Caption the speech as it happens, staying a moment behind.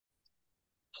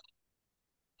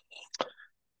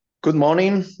Good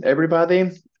morning,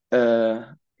 everybody.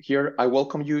 Here, I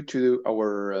welcome you to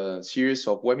our series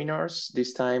of webinars.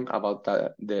 This time about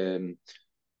the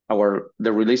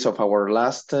release of our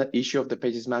last issue of the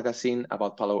Pages magazine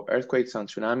about paleo earthquakes and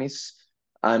tsunamis.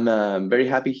 I'm very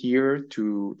happy here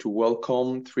to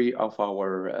welcome three of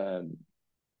our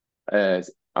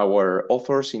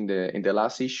authors in the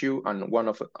last issue and one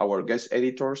of our guest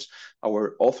editors,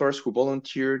 our authors who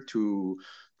volunteered to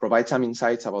provide some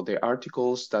insights about the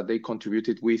articles that they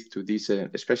contributed with to these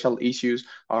special issues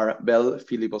are Belle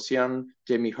Philibosian,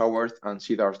 Jamie Howarth, and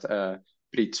Siddharth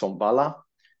Prizomwala.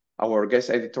 Our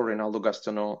guest editor, Reynaldo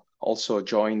Gastono, also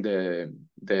joined the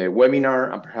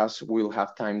webinar, and perhaps we'll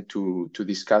have time to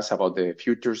discuss about the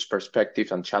futures,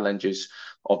 perspectives, and challenges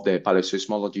of the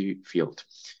paleoseismology field.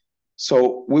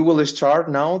 So we will start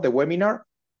now the webinar.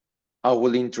 I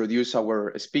will introduce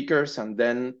our speakers, and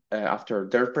then after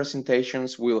their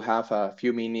presentations, we'll have a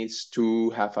few minutes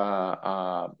to have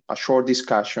a short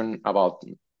discussion about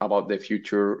the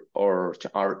future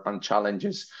and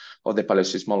challenges of the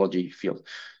paleoseismology field.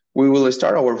 We will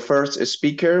start. Our first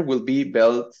speaker will be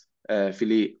Belle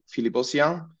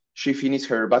Philibosian. She finished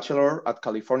her bachelor at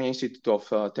California Institute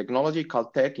of Technology,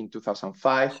 Caltech, in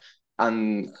 2005,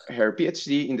 and her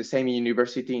PhD in the same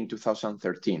university in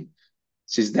 2013.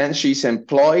 Since then, she's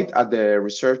employed at the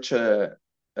research as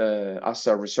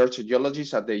a research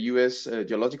geologist at the US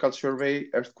Geological Survey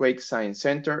Earthquake Science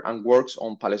Center and works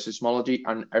on paleoseismology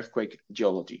and earthquake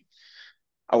geology.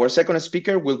 Our second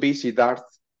speaker will be Siddharth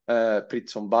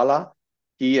Prizomwala.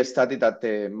 He studied at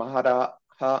the Maharaja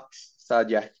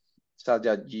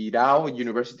Sayajirao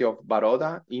University of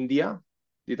Baroda, India.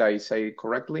 Did I say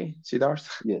correctly, Siddharth?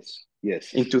 Yes,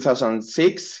 yes. In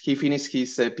 2006, he finished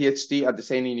his PhD at the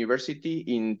same university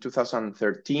in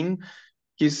 2013.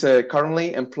 He's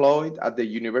currently employed at the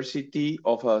University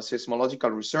of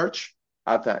Seismological Research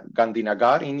at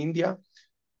Gandhinagar in India.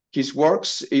 His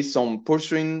works is on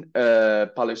pursuing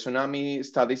paleotsunami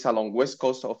studies along west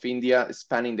coast of India,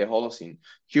 spanning the Holocene,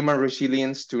 human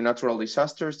resilience to natural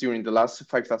disasters during the last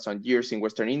 5,000 years in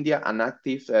Western India, and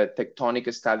active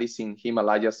tectonic studies in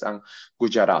Himalayas and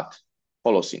Gujarat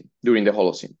during the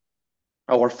Holocene.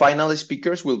 Our final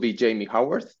speakers will be Jamie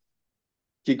Howarth.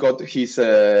 He got his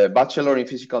bachelor in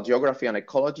physical geography and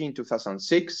ecology in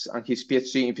 2006 and his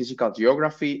PhD in physical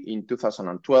geography in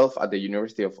 2012 at the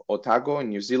University of Otago in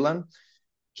New Zealand.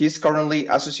 He's currently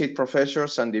associate professor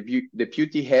and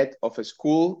deputy head of a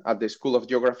school at the School of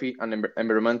Geography and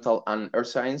Environmental and Earth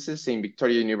Sciences in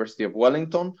Victoria University of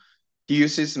Wellington. He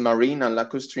uses marine and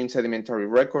lacustrine sedimentary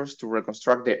records to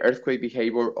reconstruct the earthquake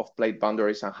behavior of plate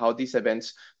boundaries and how these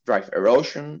events drive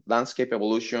erosion, landscape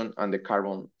evolution, and the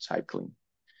carbon cycling.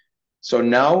 So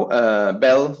now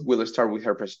Belle will start with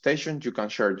her presentation. You can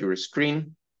share your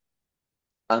screen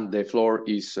and the floor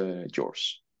is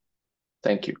yours.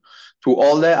 Thank you. To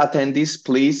all the attendees,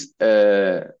 please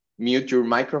mute your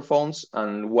microphones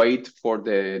and wait for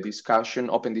the discussion,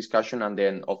 open discussion, and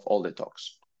then of all the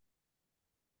talks.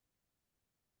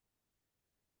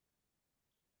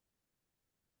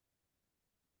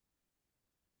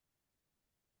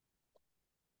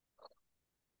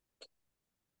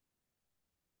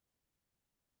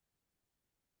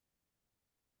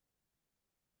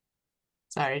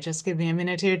 Sorry, just give me a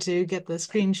minute here to get the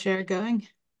screen share going.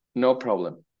 No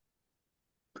problem.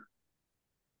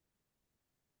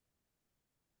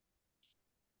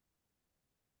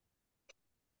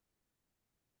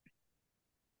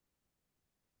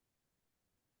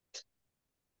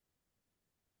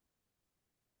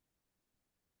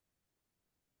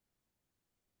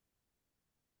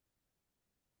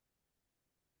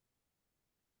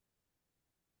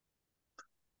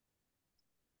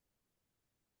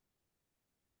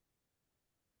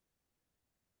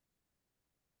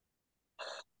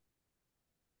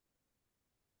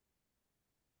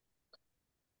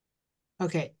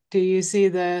 Okay, do you see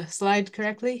the slide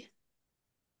correctly?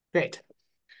 Great.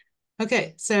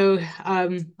 Okay, so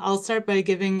I'll start by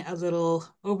giving a little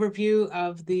overview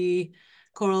of the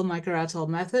coral microatoll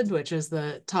method, which is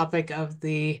the topic of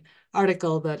the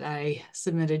article that I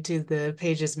submitted to the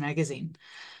Pages magazine.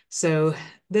 So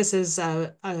this is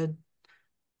a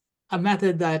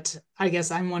method that I guess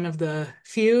I'm one of the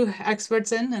few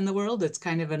experts in the world. It's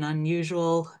kind of an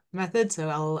unusual method, so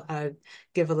I'll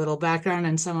give a little background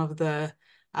and some of the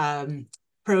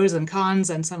pros and cons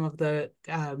and some of the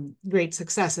great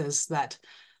successes that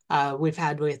we've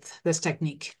had with this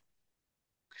technique.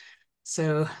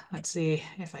 So let's see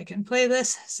if I can play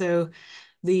this. So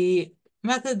the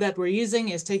method that we're using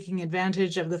is taking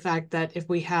advantage of the fact that if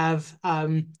we have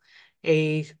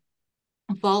a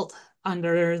fault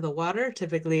under the water.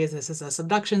 Typically, this is a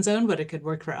subduction zone, but it could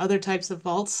work for other types of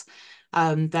faults,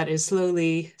 that is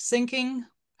slowly sinking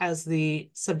as the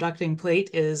subducting plate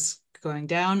is going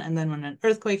down. And then when an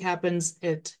earthquake happens,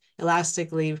 it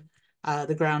elastically,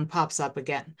 the ground pops up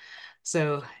again.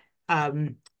 So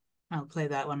I'll play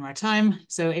that one more time.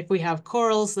 So if we have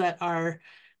corals that are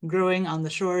growing on the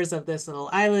shores of this little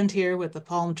island here with the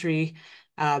palm tree,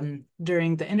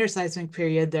 during the interseismic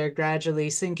period, they're gradually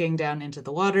sinking down into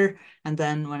the water. And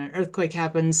then when an earthquake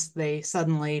happens, they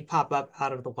suddenly pop up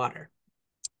out of the water.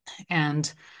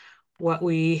 And what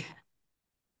we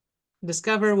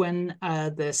discover when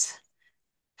this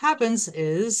happens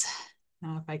is,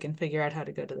 now if I can figure out how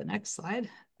to go to the next slide,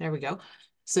 there we go.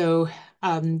 So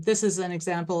this is an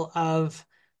example of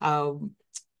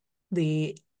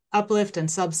the uplift and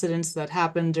subsidence that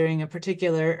happened during a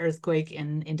particular earthquake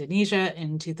in Indonesia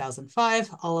in 2005.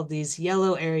 All of these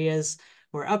yellow areas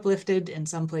were uplifted, in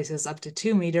some places up to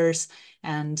 2 meters,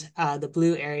 and the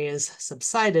blue areas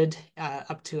subsided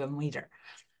up to 1 meter.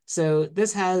 So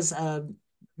this has a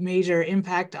major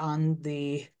impact on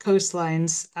the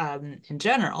coastlines in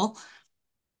general,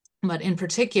 but in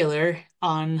particular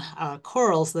on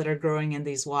corals that are growing in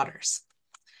these waters.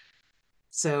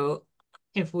 So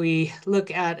if we look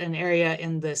at an area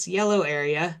in this yellow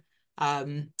area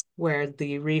where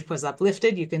the reef was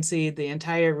uplifted, you can see the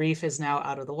entire reef is now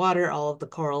out of the water. All of the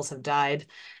corals have died.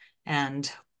 And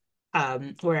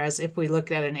whereas if we look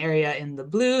at an area in the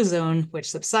blue zone, which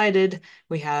subsided,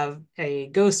 we have a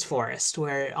ghost forest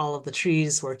where all of the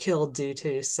trees were killed due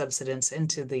to subsidence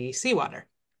into the seawater.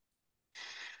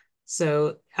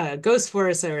 So ghost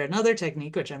forests are another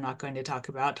technique, which I'm not going to talk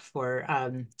about for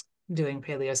doing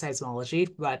paleoseismology,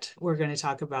 but we're going to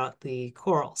talk about the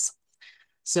corals.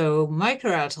 So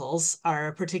microatolls are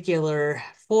a particular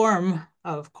form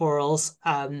of corals,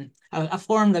 a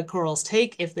form that corals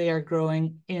take if they are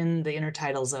growing in the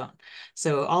intertidal zone.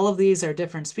 So all of these are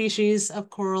different species of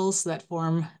corals that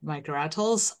form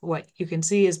microatolls. What you can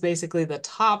see is basically the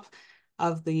top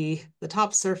of the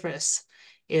top surface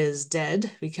is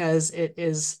dead because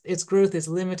its growth is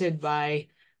limited by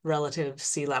relative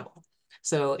sea level.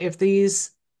 So if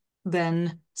these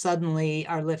then suddenly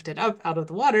are lifted up out of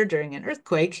the water during an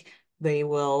earthquake, they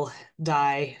will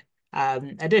die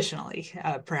additionally,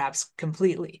 perhaps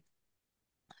completely.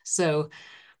 So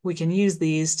we can use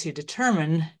these to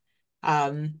determine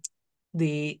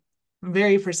the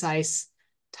very precise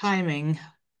timing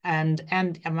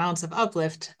and amounts of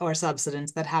uplift or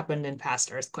subsidence that happened in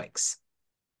past earthquakes,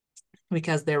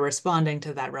 because they're responding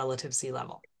to that relative sea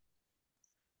level.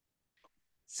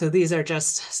 So these are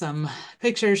just some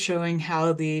pictures showing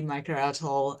how the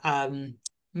microatoll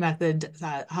method,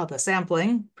 how the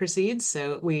sampling proceeds.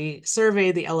 So we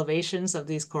survey the elevations of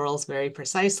these corals very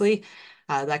precisely.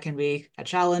 That can be a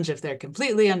challenge if they're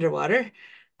completely underwater.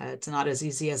 It's not as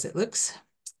easy as it looks.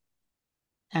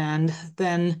 And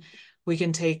then we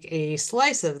can take a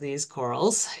slice of these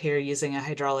corals here using a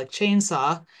hydraulic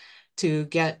chainsaw to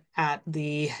get at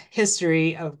the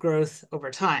history of growth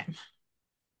over time.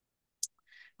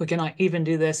 We can even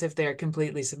do this if they're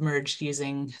completely submerged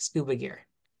using scuba gear.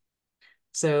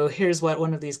 So here's what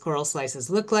one of these coral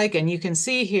slices look like. And you can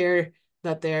see here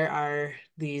that there are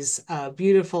these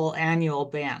beautiful annual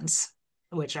bands,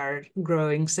 which are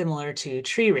growing similar to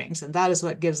tree rings. And that is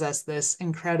what gives us this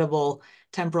incredible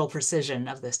temporal precision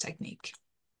of this technique.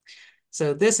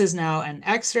 So this is now an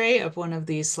X-ray of one of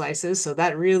these slices. So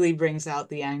that really brings out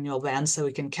the annual bands, so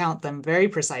we can count them very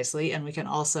precisely, and we can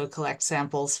also collect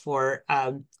samples for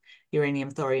uranium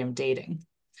thorium dating.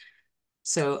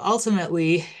 So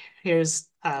ultimately, here's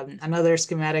another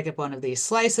schematic of one of these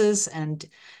slices, and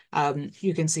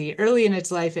you can see early in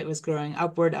its life, it was growing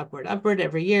upward, upward, upward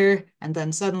every year, and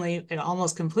then suddenly it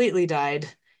almost completely died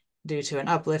due to an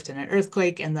uplift and an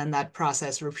earthquake, and then that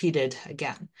process repeated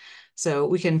again. So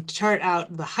we can chart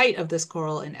out the height of this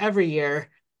coral in every year,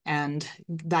 and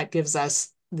that gives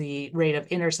us the rate of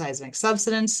interseismic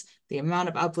subsidence, the amount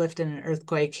of uplift in an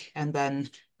earthquake, and then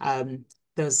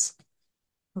those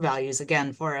values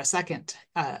again for a second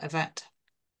event.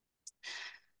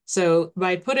 So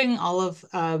by putting all of,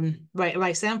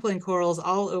 by sampling corals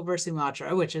all over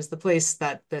Sumatra, which is the place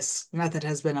that this method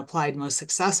has been applied most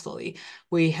successfully,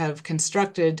 we have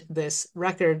constructed this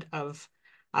record of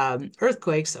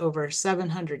earthquakes over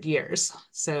 700 years.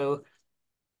 So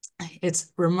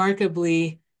it's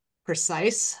remarkably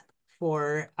precise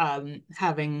for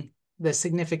having the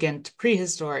significant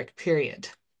prehistoric period.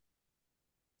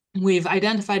 We've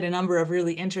identified a number of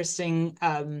really interesting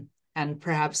and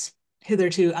perhaps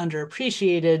hitherto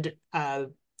underappreciated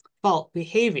fault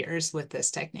behaviors with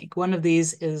this technique. One of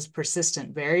these is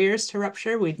persistent barriers to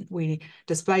rupture. We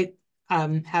despite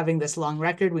having this long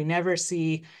record, we never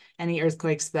see any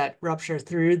earthquakes that rupture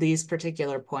through these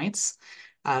particular points.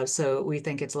 So we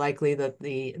think it's likely that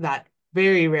that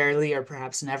very rarely or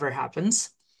perhaps never happens.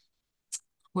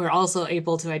 We're also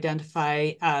able to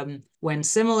identify when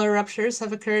similar ruptures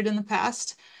have occurred in the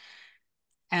past,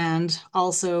 and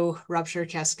also rupture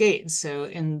cascades. So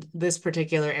in this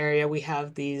particular area, we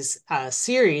have these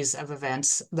series of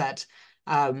events that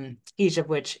each of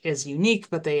which is unique,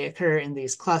 but they occur in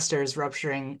these clusters,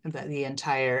 rupturing the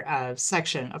entire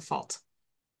section of fault.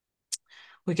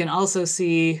 We can also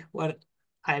see what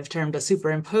I've termed a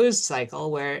superimposed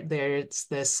cycle, where there's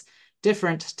this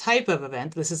different type of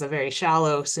event. This is a very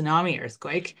shallow tsunami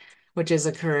earthquake, which is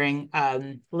occurring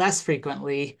less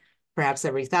frequently, perhaps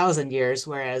every 1,000 years,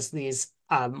 whereas these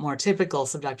more typical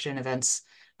subduction events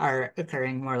are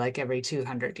occurring more like every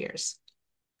 200 years.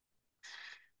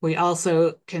 We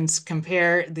also can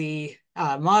compare the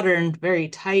modern, very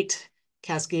tight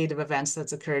cascade of events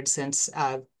that's occurred since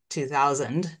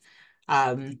 2000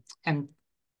 and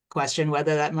question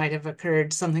whether that might have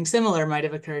occurred, something similar might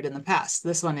have occurred in the past.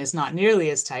 This one is not nearly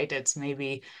as tight. It's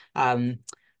maybe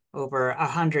over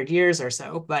 100 years or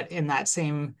so, but in that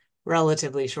same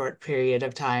relatively short period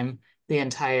of time, the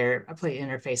entire plate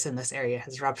interface in this area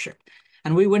has ruptured.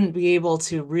 And we wouldn't be able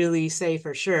to really say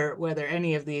for sure whether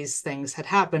any of these things had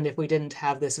happened if we didn't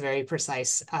have this very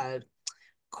precise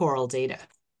coral data.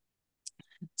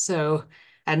 So,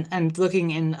 and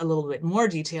looking in a little bit more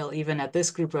detail, even at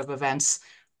this group of events,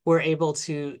 we're able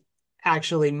to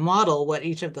actually model what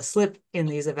each of the slip in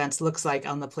these events looks like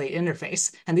on the plate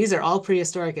interface. And these are all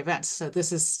prehistoric events. So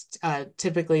this is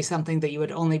typically something that you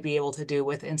would only be able to do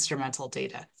with instrumental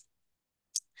data.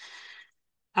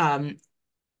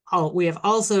 We have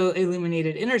also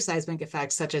illuminated interseismic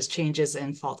effects, such as changes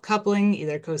in fault coupling,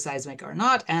 either coseismic or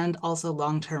not, and also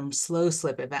long-term slow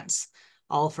slip events,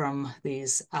 all from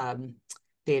these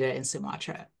data in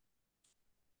Sumatra.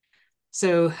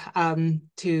 So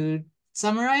to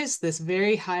summarize, this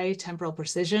very high temporal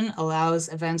precision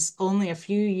allows events only a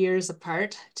few years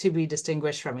apart to be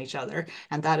distinguished from each other.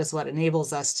 And that is what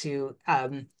enables us to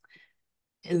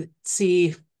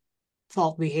see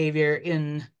fault behavior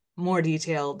in more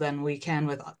detail than we can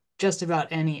with just about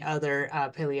any other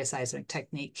paleoseismic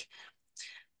technique.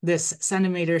 This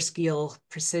centimeter scale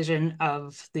precision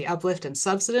of the uplift and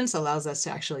subsidence allows us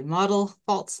to actually model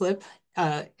fault slip,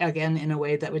 again, in a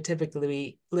way that would typically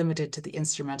be limited to the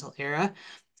instrumental era.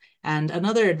 And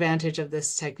another advantage of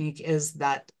this technique is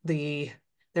that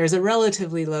there's a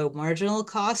relatively low marginal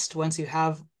cost once you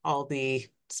have all the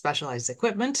specialized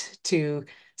equipment to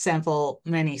sample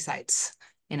many sites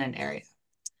in an area.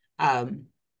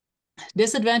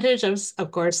 Disadvantage, of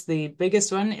course, the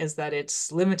biggest one is that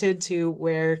it's limited to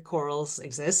where corals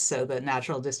exist, so the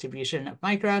natural distribution of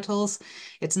microatolls.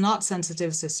 It's not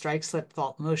sensitive to strike slip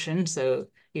fault motion, so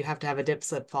you have to have a dip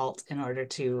slip fault in order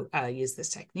to use this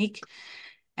technique.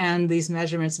 And these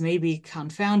measurements may be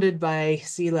confounded by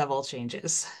sea level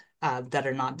changes that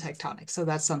are non-tectonic. So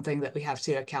that's something that we have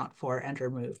to account for and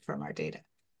remove from our data.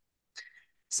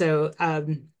 So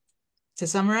to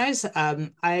summarize,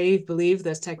 I believe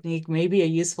this technique may be a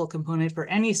useful component for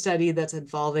any study that's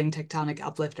involving tectonic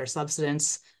uplift or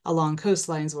subsidence along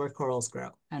coastlines where corals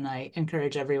grow. And I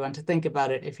encourage everyone to think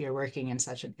about it if you're working in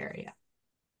such an area.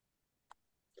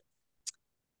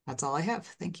 That's all I have.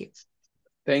 Thank you.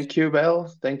 Thank you,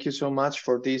 Belle. Thank you so much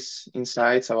for these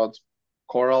insights about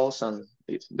corals and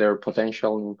their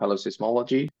potential in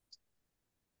paleoseismology.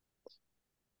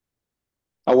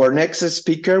 Our next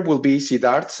speaker will be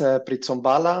Siddharth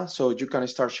Prizomwala. So you can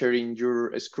start sharing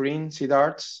your screen,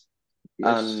 Siddharth,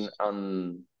 yes,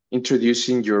 and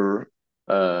introducing your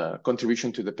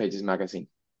contribution to the Pages magazine.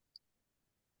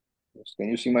 Yes. Can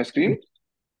you see my screen?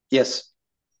 Yes.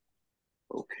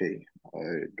 Okay. I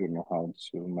don't know how this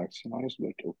will maximize,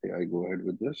 but okay, I go ahead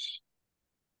with this.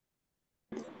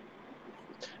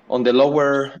 On the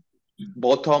lower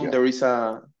bottom, there is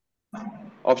a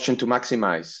option to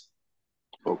maximize.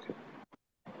 Okay.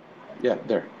 Yeah,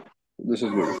 there. This is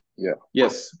good. Yeah.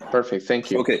 Yes, perfect. Thank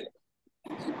you. Okay.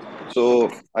 So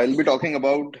I'll be talking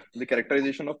about the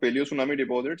characterization of paleotsunami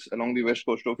deposits along the west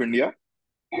coast of India.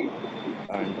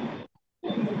 And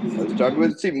I'll start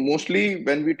with, see, mostly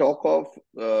when we talk of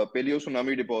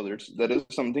paleotsunami deposits, there is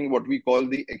something what we call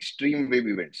the extreme wave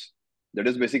events. That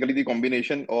is basically the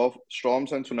combination of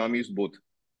storms and tsunamis both.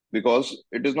 Because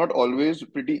it is not always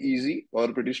pretty easy or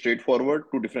pretty straightforward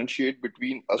to differentiate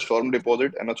between a storm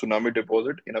deposit and a tsunami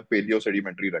deposit in a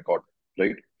paleosedimentary record,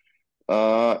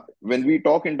 right? When we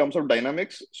talk in terms of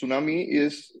dynamics, tsunami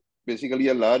is basically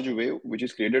a large wave which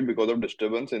is created because of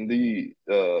disturbance in the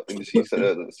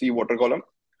sea water column,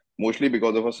 mostly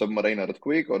because of a submarine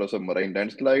earthquake or a submarine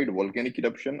landslide, volcanic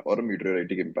eruption, or a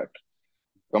meteoritic impact.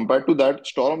 Compared to that,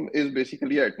 storm is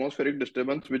basically an atmospheric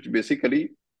disturbance which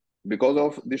basically, because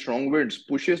of the strong winds,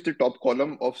 pushes the top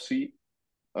column of sea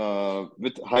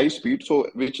with high speed, so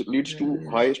which leads to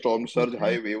high storm surge,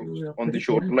 high waves on the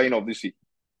shoreline of the sea.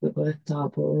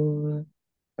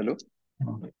 Hello?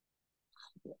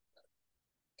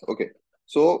 Okay.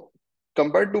 So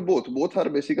compared to both are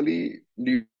basically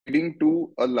leading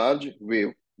to a large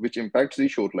wave which impacts the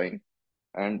shoreline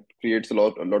and creates a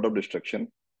lot of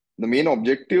destruction. The main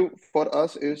objective for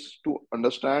us is to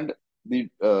understand the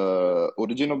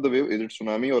origin of the wave. Is it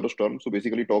tsunami or a storm? So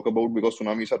basically talk about, because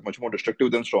tsunamis are much more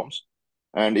destructive than storms.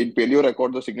 And in paleo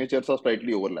record, the signatures are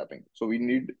slightly overlapping. So we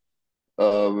need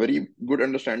a very good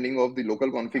understanding of the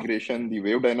local configuration, the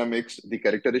wave dynamics, the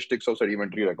characteristics of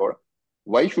sedimentary record.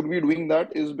 Why should we doing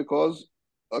that is because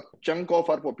a chunk of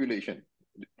our population,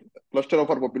 cluster of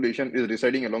our population is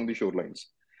residing along the shorelines.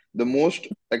 The most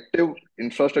active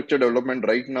infrastructure development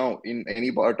right now in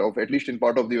any part of, at least in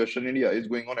part of the Western India, is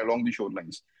going on along the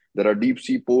shorelines. There are deep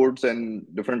sea ports and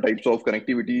different types of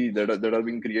connectivity that are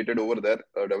being created over there,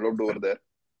 developed over there.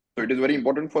 So it is very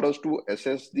important for us to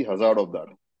assess the hazard of that.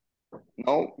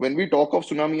 Now, when we talk of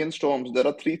tsunami and storms, there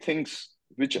are three things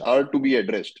which are to be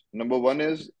addressed. Number one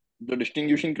is the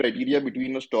distinguishing criteria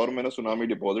between a storm and a tsunami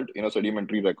deposit in a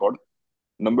sedimentary record.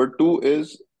 Number two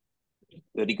is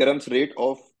the recurrence rate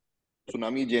of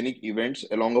tsunami-genic events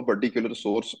along a particular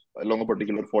source, along a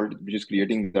particular fault, which is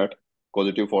creating that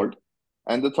causative fault.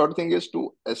 And the third thing is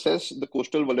to assess the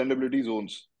coastal vulnerability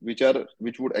zones,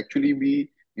 which would actually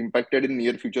be impacted in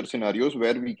near future scenarios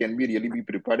where we can really be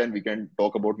prepared and we can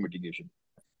talk about mitigation.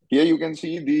 Here you can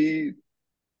see the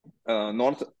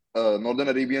Northern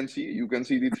Arabian Sea. You can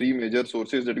see the three major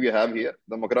sources that we have here.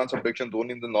 The Makaran subduction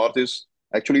zone in the north is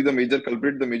actually the major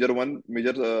culprit, the major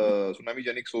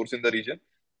tsunami-genic source in the region.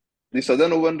 The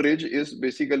southern oven ridge is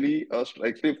basically a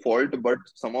strike-slip fault, but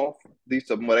some of the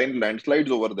submarine landslides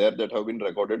over there that have been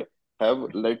recorded have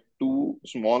led to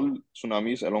small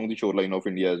tsunamis along the shoreline of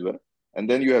India as well. And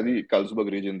then you have the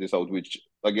Carlsberg Ridge in the south, which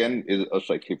again is a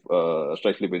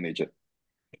strike-slip in nature.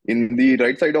 In the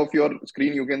right side of your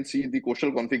screen, you can see the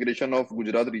coastal configuration of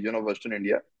Gujarat region of Western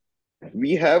India.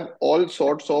 We have all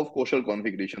sorts of coastal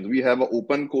configurations. We have an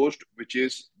open coast, which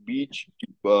is beach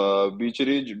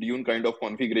ridge, dune kind of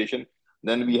configuration.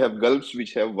 Then we have gulfs,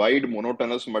 which have wide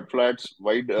monotonous mudflats,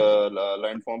 wide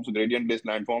landforms, gradient-based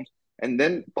landforms. And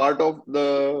then part of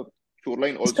the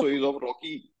shoreline also is of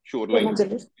rocky shoreline,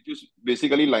 which is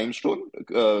basically limestone,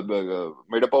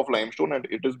 made up of limestone, and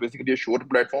it is basically a shore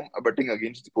platform abutting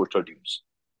against the coastal dunes.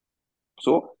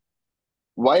 So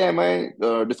why am I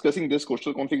discussing this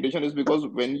coastal configuration is because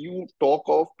when you talk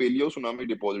of paleo-tsunami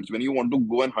deposits, when you want to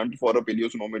go and hunt for a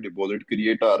paleo-tsunami deposit,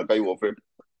 create an archive of it,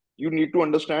 you need to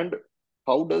understand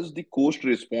how does the coast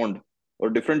respond or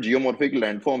different geomorphic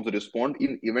landforms respond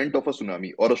in event of a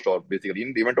tsunami or a storm, basically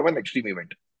in the event of an extreme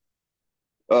event.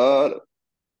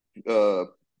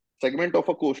 Segment of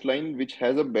a coastline which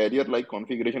has a barrier-like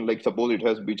configuration, like suppose it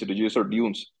has beach ridges or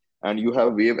dunes, and you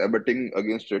have wave abutting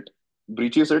against it,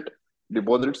 breaches it,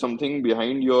 deposit something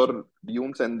behind your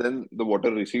dunes, and then the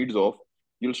water recedes off,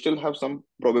 you'll still have some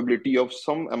probability of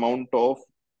some amount of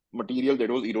material that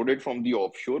was eroded from the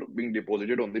offshore being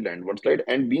deposited on the landward side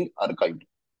and being archived.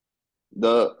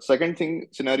 The second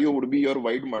scenario would be your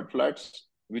wide mudflats,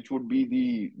 which would be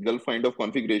the Gulf kind of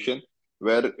configuration,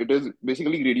 where it is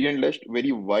basically gradient-less,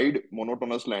 very wide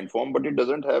monotonous landform, but it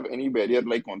doesn't have any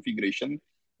barrier-like configuration,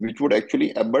 which would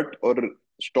actually abut or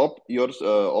stop your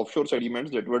offshore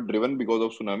sediments that were driven because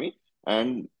of tsunami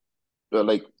and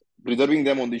like preserving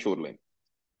them on the shoreline.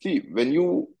 See, when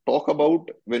we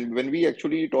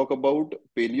actually talk about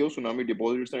paleo tsunami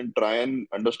deposits and try and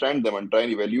understand them and try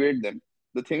and evaluate them,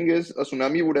 the thing is a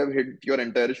tsunami would have hit your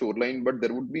entire shoreline, but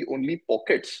there would be only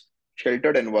pockets,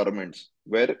 sheltered environments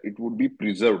where it would be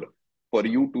preserved for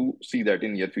you to see that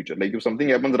in near future. Like if something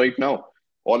happens right now,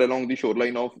 all along the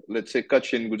shoreline of, let's say,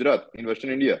 Kutch in Gujarat, in Western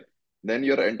India, then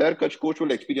your entire Kutch coast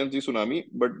will experience the tsunami,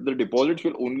 but the deposits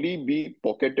will only be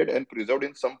pocketed and preserved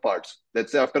in some parts.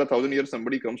 Let's say after 1,000 years,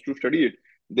 somebody comes to study it,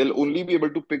 they'll only be able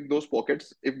to pick those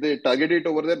pockets. If they target it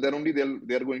over there, then only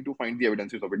they're going to find the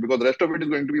evidences of it, because the rest of it is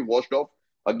going to be washed off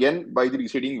again by the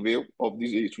receding wave of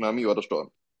the tsunami or a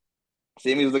storm.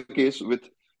 Same is the case with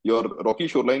your rocky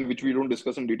shoreline, which we don't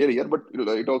discuss in detail here, but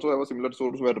it also have a similar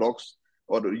source where rocks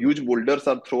or huge boulders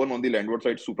are thrown on the landward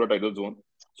side supratidal zone.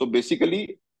 So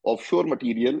basically, offshore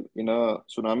material in a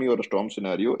tsunami or a storm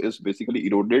scenario is basically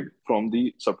eroded from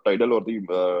the subtidal or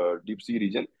the deep sea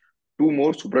region to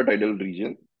more supratidal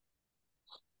region,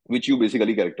 which you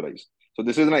basically characterize. So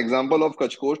this is an example of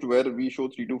Kutch Coast where we show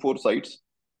 3 to 4 sites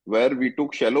where we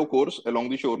took shallow cores along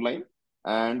the shoreline,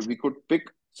 and we could pick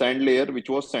sand layer which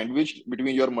was sandwiched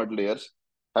between your mud layers,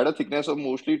 had a thickness of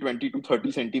mostly 20 to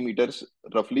 30 centimeters,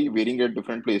 roughly varying at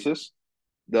different places.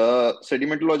 The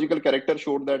sedimentological character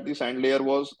showed that the sand layer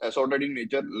was assorted in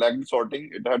nature, lacked sorting.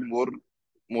 It had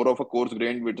more of a coarse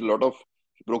grain with a lot of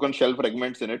broken shell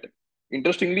fragments in it.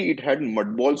 Interestingly, it had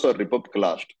mud balls or rip up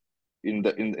clashed in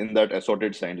that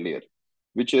assorted sand layer,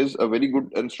 which is a very good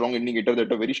and strong indicator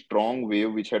that a very strong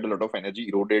wave which had a lot of energy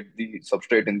eroded the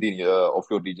substrate in the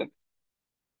offshore region.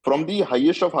 From the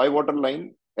highest of high water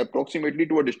line, approximately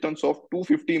to a distance of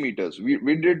 250 meters,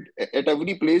 we did at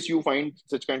every place you find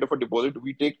such kind of a deposit,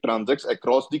 we take transects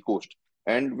across the coast,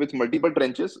 and with multiple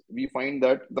trenches we find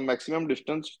that the maximum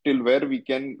distance till where we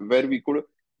could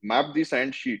map the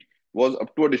sand sheet was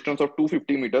up to a distance of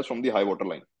 250 meters from the high water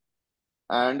line.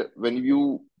 And when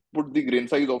you put the grain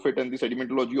size of it and the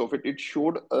sedimentology of it, it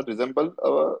showed a resemble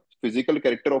a physical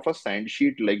character of a sand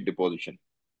sheet like deposition,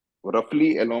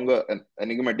 roughly along an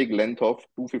enigmatic length of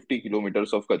 250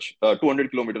 kilometers of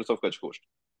 200 kilometers of Kutch coast.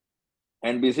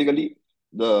 And basically,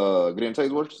 the grain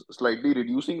size was slightly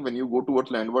reducing when you go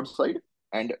towards landward side,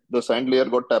 and the sand layer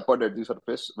got tapered at the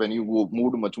surface when you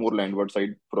moved much more landward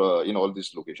side in all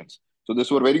these locations. So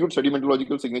these were very good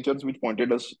sedimentological signatures which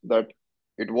pointed us that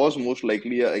it was most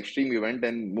likely an extreme event,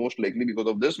 and most likely because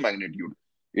of this magnitude,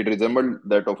 it resembled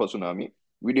that of a tsunami.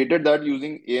 We dated that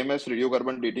using AMS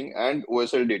radiocarbon dating and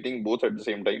OSL dating both at the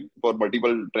same time for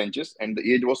multiple trenches, and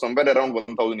the age was somewhere around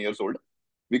 1000 years old.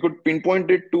 We could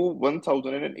pinpoint it to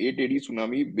 1008 AD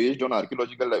tsunami based on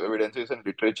archaeological evidences and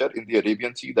literature in the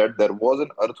Arabian Sea that there was an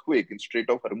earthquake in Strait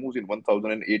of Hormuz in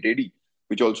 1008 AD,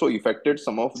 which also affected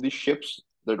some of the ships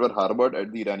that were harbored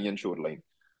at the Iranian shoreline.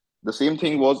 The same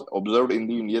thing was observed in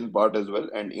the Indian part as well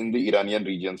and in the Iranian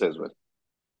regions as well.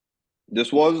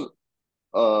 This was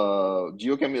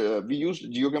we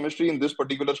used geochemistry in this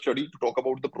particular study to talk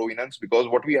about the provenance, because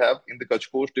what we have in the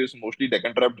Kutch coast is mostly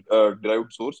Deccan Trap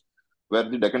derived source, where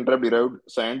the Deccan Trap derived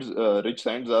sands, rich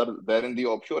sands are there in the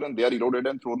offshore and they are eroded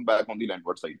and thrown back on the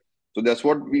landward side. So that's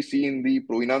what we see in the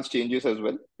provenance changes as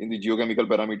well in the geochemical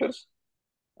parameters.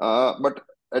 But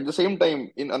at the same time,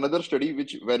 in another study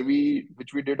which we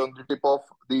did on the tip of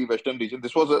the western region,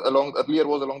 this was along earlier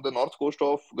was along the north coast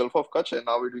of Gulf of Kutch, and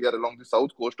now we are along the south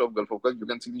coast of Gulf of Kutch. You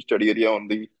can see the study area on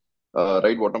the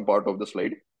right bottom part of the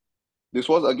slide. This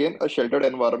was again a sheltered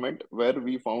environment where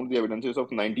we found the evidences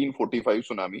of 1945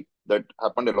 tsunami that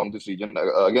happened along this region.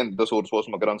 Again, the source was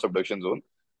Makaran subduction zone.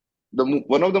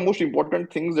 One of the most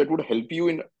important things that would help you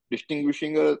in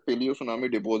distinguishing a paleo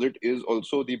tsunami deposit is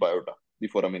also the biota, the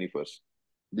foraminifers.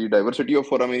 The diversity of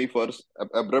foraminifers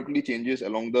abruptly changes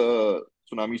along the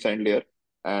tsunami sand layer,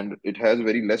 and it has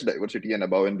very less diversity in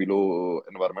above and below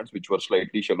environments, which were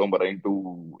slightly shallow marine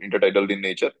to intertidal in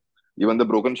nature. Even the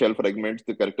broken shell fragments,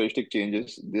 the characteristic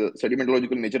changes, the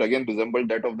sedimentological nature again resembled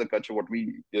that of the Kutch, what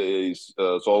we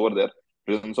saw over there.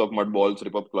 Presence of mud balls,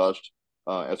 rip up clast,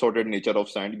 assorted nature of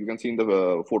sand. You can see in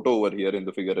the photo over here in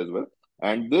the figure as well.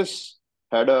 And this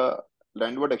had a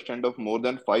landward extent of more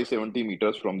than 570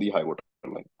 meters from the high water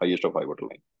line, highest of high water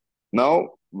line. Now,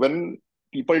 when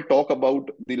people talk about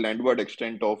the landward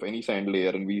extent of any sand layer,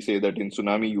 and we say that in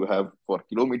tsunami you have for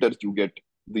kilometers you get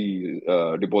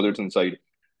the deposits inside.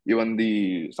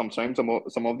 Even sometimes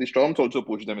some of the storms also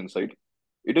push them inside.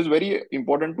 It is very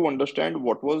important to understand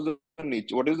what is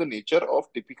the nature of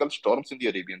typical storms in the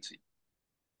Arabian Sea.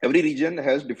 Every region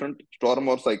has different storm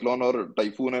or cyclone or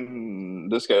typhoon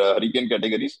and this hurricane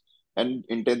categories, and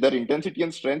their intensity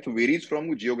and strength varies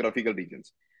from geographical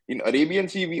regions. In Arabian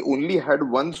Sea, we only had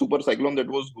one super cyclone, that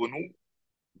was Gonu,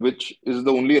 which is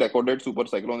the only recorded super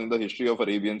cyclone in the history of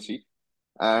Arabian Sea,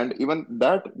 and even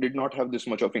that did not have this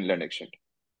much of inland extent.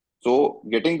 So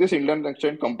getting this inland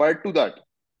extent compared to that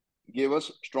gave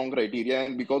us strong criteria,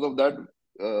 and because of that,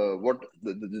 what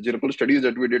the geological studies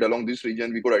that we did along this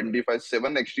region, we could identify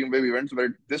 7 extreme wave events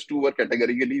where these 2 were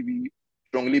categorically, we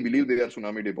strongly believe they are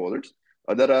tsunami deposits.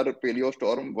 Other are paleo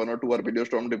storm, 1 or 2 are paleo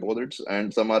storm deposits,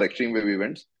 and some are extreme wave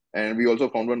events. And we also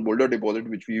found one boulder deposit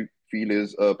which we feel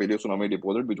is a paleo tsunami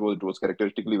deposit, which was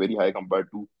characteristically very high compared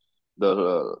to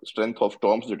the strength of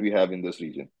storms that we have in this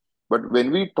region. But when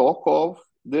we talk of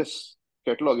this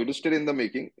catalog, it is still in the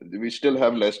making. We still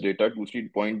have less data.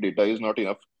 2-3 point data is not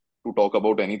enough to talk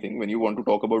about anything. When you want to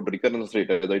talk about recurrence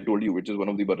rate, as I told you, which is one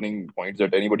of the burning points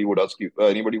that anybody would ask you,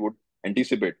 anybody would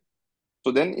anticipate.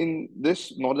 So then in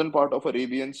this northern part of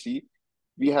Arabian Sea,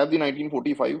 We have the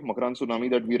 1945 Makran tsunami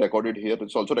that we recorded here.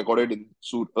 It's also recorded in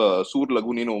Sur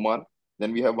Lagoon in Oman.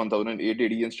 Then we have 1008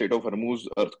 AD in Strait of Hormuz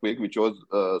earthquake, which was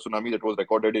a tsunami that was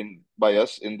recorded by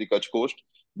us in the Kutch coast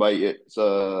by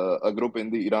a group in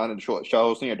the Iran and Shah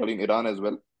Hosni Atoll in Iran as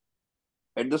well.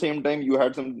 At the same time, you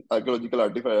had some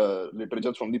archaeological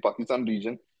literatures from the Pakistan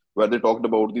region where they talked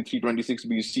about the 326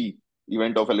 BC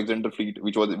event of Alexander Fleet,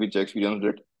 which experienced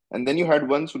it. And then you had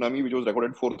one tsunami which was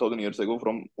recorded 4,000 years ago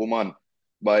from Oman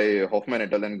by Hoffman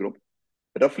et al. And group.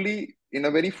 Roughly, in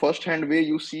a very first-hand way,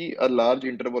 you see a large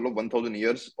interval of 1,000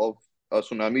 years of a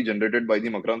tsunami generated by the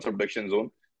Makran subduction zone,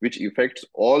 which affects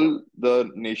all the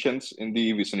nations in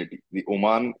the vicinity: the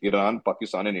Oman, Iran,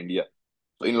 Pakistan, and India.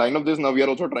 So in line of this, now we are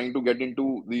also trying to get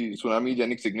into the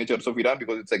tsunami-genic signatures of Iran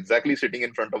because it's exactly sitting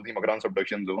in front of the Makran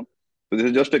subduction zone. So this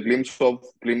is just a glimpse of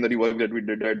preliminary work that we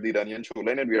did at the Iranian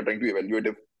shoreline, and we are trying to evaluate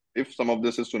if some of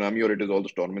this is tsunami or it is all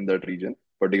storm in that region,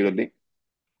 particularly.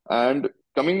 And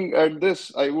coming at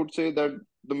this, I would say that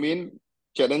the main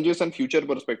challenges and future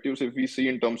perspectives, if we see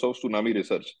in terms of tsunami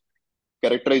research,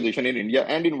 characterization in India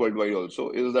and in worldwide also,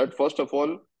 is that first of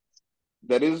all,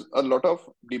 there is a lot of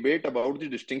debate about the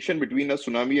distinction between a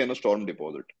tsunami and a storm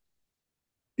deposit.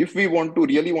 If we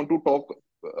really want to talk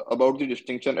about the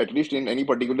distinction, at least in any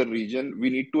particular region, we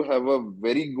need to have a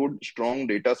very good, strong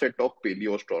data set of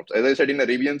paleo storms. As I said, in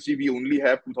Arabian Sea, we only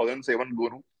have 2007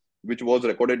 Guru, which was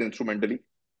recorded instrumentally.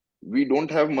 We don't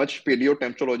have much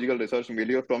paleotemporological research,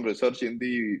 paleostorm research in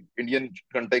the Indian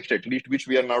context, at least, which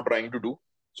we are now trying to do.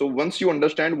 So once you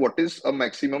understand what is a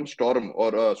maximum storm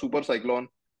or a super cyclone,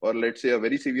 or let's say a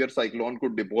very severe cyclone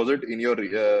could deposit in your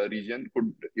region,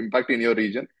 could impact in your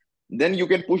region, then you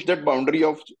can push that boundary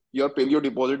of your paleo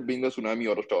deposit being a tsunami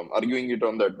or a storm, arguing it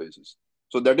on that basis.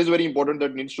 So that is very important,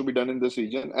 that needs to be done in this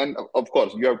region. And of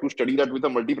course, you have to study that with a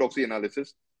multi-proxy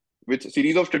analysis. With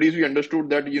series of studies, we understood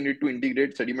that you need to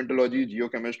integrate sedimentology,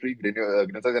 geochemistry,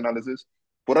 grain size analysis,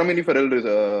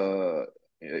 foraminiferal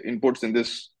inputs in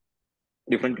this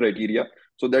different criteria.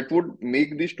 So that would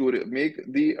make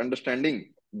the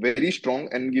understanding very strong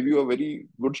and give you a very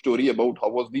good story about how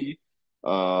was the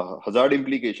hazard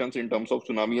implications in terms of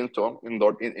tsunami and storm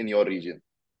in your region.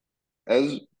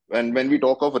 And when we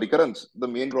talk of recurrence, the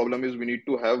main problem is we need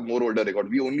to have more older record.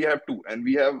 We only have two, and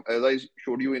we have, as I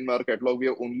showed you in our catalog, we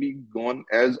have only gone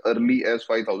as early as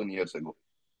 5,000 years ago.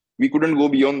 We couldn't go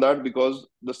beyond that because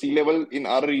the sea level in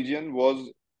our region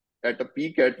was at a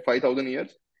peak at 5,000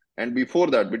 years, and before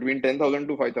that, between 10,000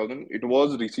 to 5,000, it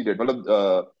was receded.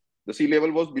 The sea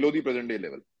level was below the present day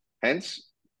level. Hence,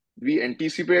 we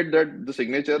anticipate that the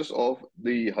signatures of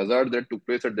the hazard that took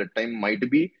place at that time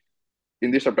might be in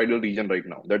the subtidal region right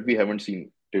now that we haven't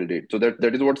seen till date. So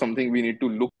that is what something we need to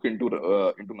look into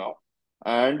now.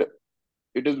 And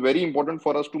it is very important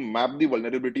for us to map the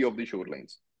vulnerability of the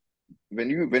shorelines. When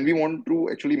we want to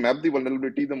actually map the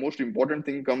vulnerability, the most important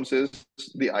thing comes is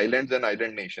the islands and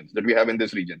island nations that we have in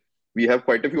this region. We have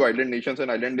quite a few island nations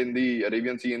and island in the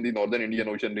Arabian Sea, in the northern Indian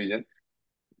Ocean region.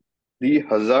 The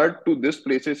hazard to these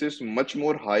places is much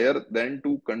more higher than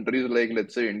to countries like,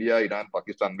 let's say, India, Iran,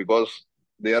 Pakistan, because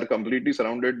they are completely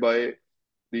surrounded by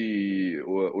the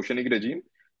oceanic regime,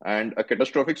 and a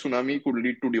catastrophic tsunami could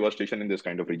lead to devastation in this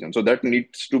kind of region. So that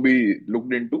needs to be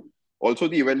looked into. Also,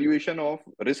 the evaluation of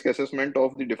risk assessment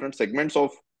of the different segments of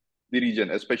the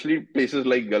region, especially places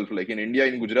like Gulf, like in India,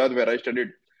 in Gujarat, where I studied,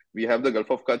 we have the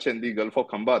Gulf of Kutch and the Gulf of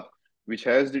Khambat, which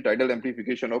has the tidal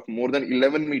amplification of more than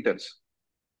 11 meters.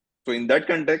 So in that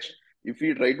context, if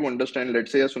we try to understand,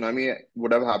 let's say a tsunami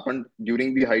would have happened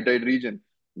during the high tide region,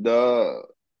 the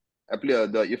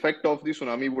the effect of the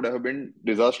tsunami would have been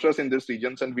disastrous in these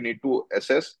regions, and we need to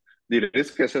assess the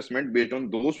risk assessment based on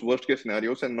those worst case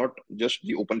scenarios and not just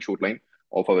the open shoreline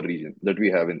of our region that we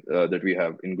have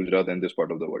in Gujarat and this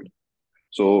part of the world.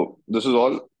 So this is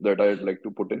all that I'd like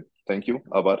to put in. Thank you.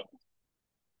 Abar.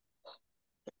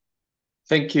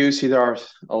 Thank you, Siddharth.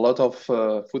 A lot of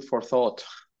food for thought.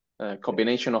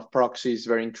 Combination of proxies,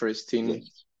 very interesting.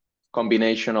 Yes.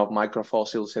 Combination of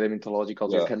microfossils,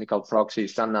 sedimentological, geochemical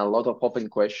proxies, and a lot of open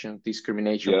questions,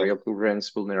 discrimination,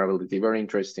 reoccurrence, vulnerability. Very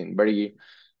interesting. Very,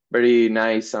 very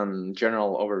nice and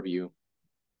general overview.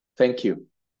 Thank you.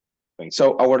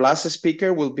 So our last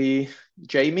speaker will be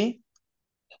Jamie.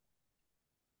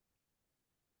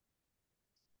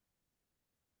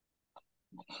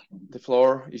 The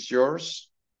floor is yours,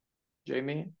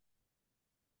 Jamie.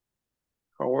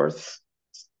 Howarth.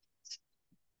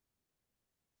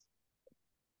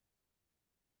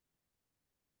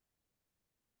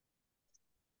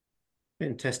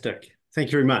 Fantastic. Thank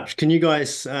you very much. Can you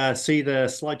guys see the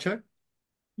slideshow?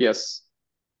 Yes.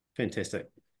 Fantastic.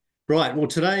 Right, well,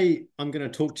 today I'm going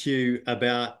to talk to you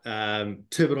about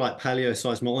turbidite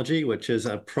paleoseismology, which is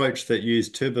an approach that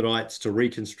used turbidites to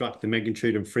reconstruct the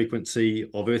magnitude and frequency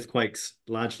of earthquakes,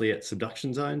 largely at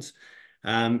subduction zones.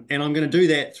 And I'm going to do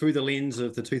that through the lens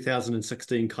of the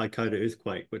 2016 Kaikōura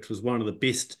earthquake, which was one of the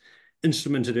best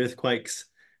instrumented earthquakes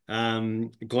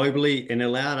globally, and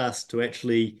allowed us to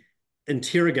actually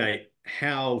interrogate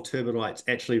how turbidites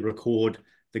actually record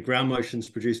the ground motions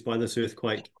produced by this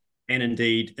earthquake, and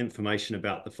indeed information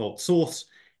about the fault source,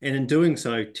 and in doing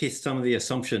so, test some of the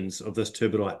assumptions of this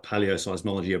turbidite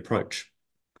paleoseismology approach.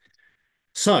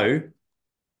 So,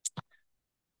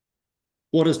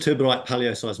 what is turbidite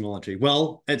paleoseismology?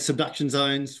 Well, at subduction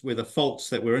zones where the faults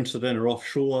that we're interested in are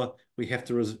offshore, we have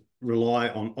to rely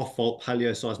on off-fault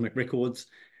paleoseismic records.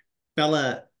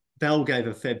 Belle gave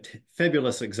a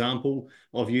fabulous example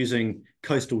of using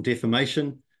coastal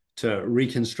deformation to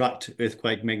reconstruct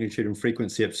earthquake magnitude and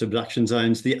frequency at subduction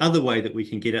zones. The other way that we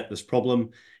can get at this problem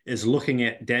is looking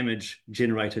at damage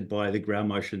generated by the ground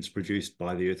motions produced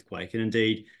by the earthquake. And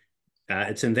indeed,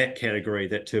 it's in that category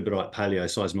that turbidite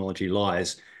paleoseismology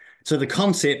lies. So the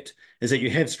concept is that you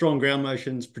have strong ground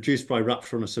motions produced by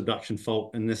rupture on a subduction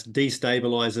fault, and this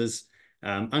destabilizes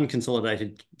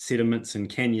unconsolidated sediments and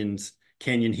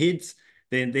canyon heads,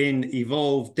 then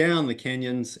evolve down the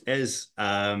canyons as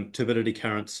turbidity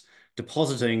currents,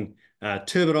 depositing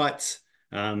turbidites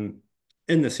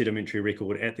in the sedimentary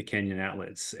record at the canyon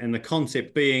outlets. And the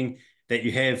concept being that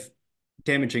you have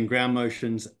damaging ground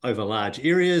motions over large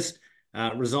areas,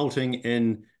 resulting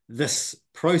in this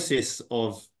process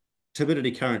of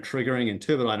turbidity current triggering and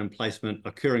turbidite emplacement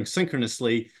occurring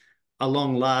synchronously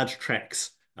along large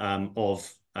tracts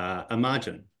of a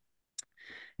margin.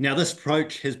 Now, this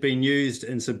approach has been used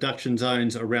in subduction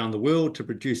zones around the world to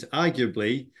produce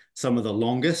arguably some of the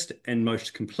longest and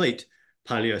most complete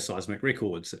paleoseismic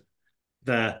records.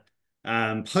 The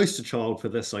poster child for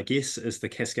this, I guess, is the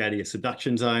Cascadia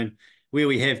subduction zone, where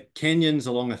we have canyons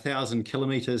along 1,000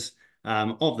 kilometers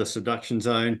of the subduction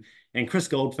zone. And Chris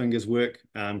Goldfinger's work,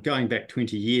 going back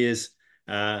 20 years,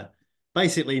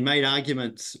 basically made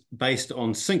arguments based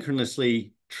on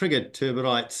synchronously triggered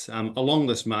turbidites along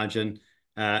this margin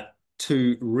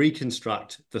to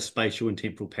reconstruct the spatial and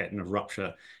temporal pattern of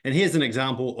rupture. And here's an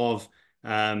example of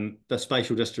the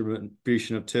spatial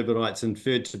distribution of turbidites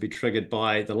inferred to be triggered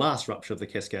by the last rupture of the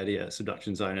Cascadia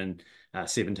subduction zone in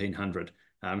 1700,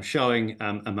 showing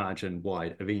a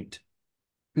margin-wide event.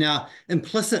 Now,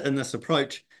 implicit in this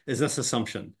approach is this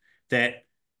assumption that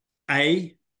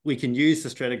A, we can use the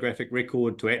stratigraphic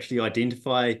record to actually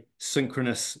identify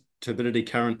synchronous turbidity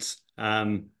currents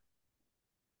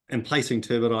emplacing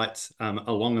turbidites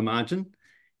along a margin,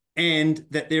 and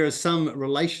that there is some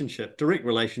relationship, direct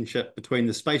relationship between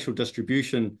the spatial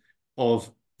distribution of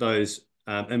those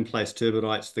emplaced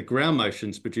turbidites, the ground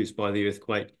motions produced by the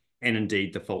earthquake, and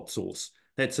indeed the fault source.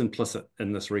 That's implicit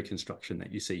in this reconstruction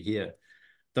that you see here.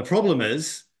 The problem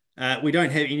is we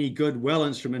don't have any good,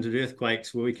 well-instrumented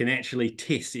earthquakes where we can actually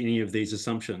test any of these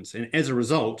assumptions. And as a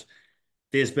result,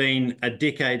 there's been a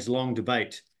decades-long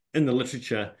debate in the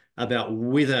literature about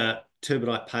whether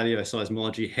turbidite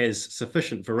paleoseismology has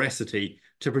sufficient veracity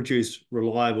to produce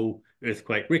reliable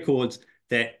earthquake records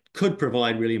that could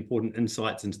provide really important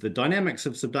insights into the dynamics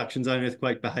of subduction zone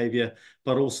earthquake behavior,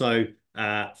 but also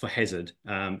for hazard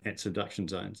at subduction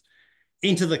zones.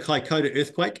 Enter the Kaikōura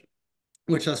earthquake,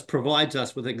 which provides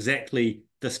us with exactly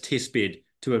this testbed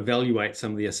to evaluate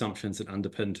some of the assumptions that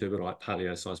underpin turbidite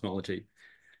paleoseismology.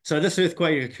 So this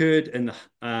earthquake occurred in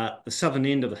the southern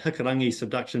end of the Hikurangi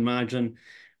subduction margin,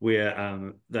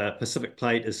 where the Pacific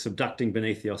plate is subducting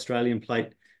beneath the Australian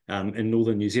plate in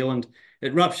northern New Zealand.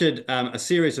 It ruptured a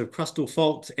series of crustal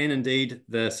faults and indeed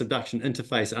the subduction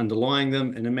interface underlying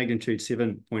them in a magnitude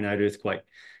 7.8 earthquake.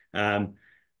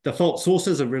 The fault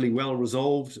sources are really well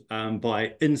resolved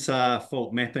by INSAR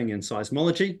fault mapping and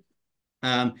seismology.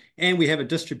 And we have a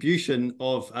distribution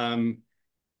of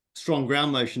strong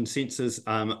ground motion sensors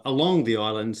along the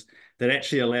islands that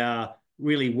actually allow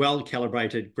really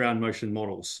well-calibrated ground motion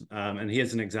models. And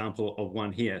here's an example of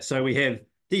one here. So we have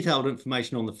detailed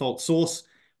information on the fault source.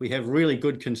 We have really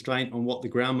good constraint on what the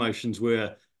ground motions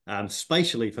were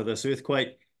spatially for this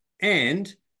earthquake.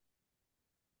 And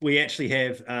we actually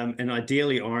have an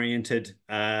ideally oriented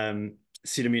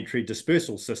sedimentary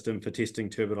dispersal system for testing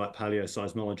turbidite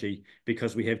paleoseismology,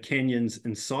 because we have canyons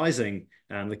incising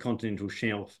the continental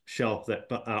shelf that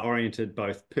are oriented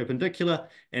both perpendicular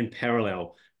and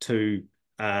parallel to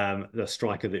the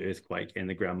strike of the earthquake and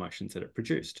the ground motions that it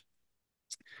produced.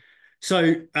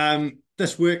 So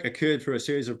this work occurred through a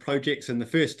series of projects, and the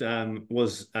first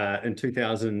was in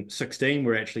 2016.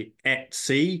 We're actually at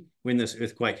sea when this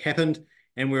earthquake happened.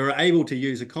 And we were able to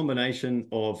use a combination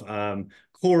of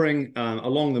coring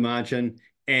along the margin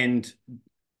and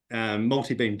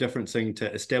multi-beam differencing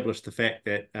to establish the fact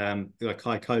that the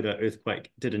Kaikōura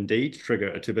earthquake did indeed trigger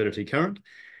a turbidity current.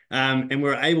 And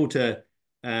we're able to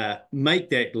make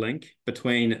that link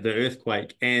between the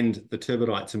earthquake and the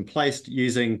turbidites emplaced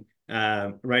using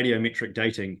radiometric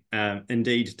dating,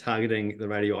 indeed targeting the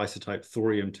radioisotope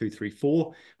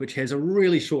thorium-234, which has a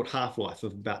really short half-life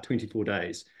of about 24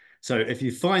 days. So if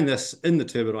you find this in the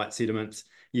turbidite sediments,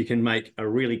 you can make a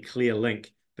really clear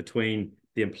link between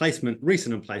the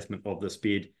recent emplacement of this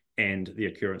bed and the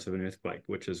occurrence of an earthquake,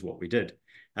 which is what we did.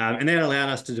 And that allowed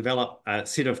us to develop a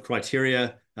set of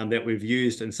criteria that we've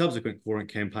used in subsequent coring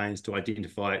campaigns to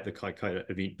identify the Kaikōura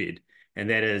event bed. And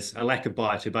that is a lack of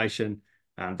bioturbation,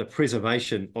 the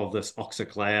preservation of this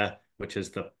oxic layer, which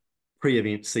is the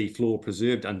pre-event sea floor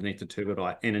preserved underneath the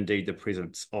turbidite, and indeed the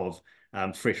presence of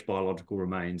fresh biological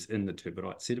remains in the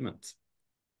turbidite sediments.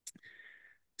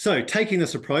 So taking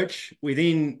this approach, we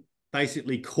then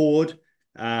basically cored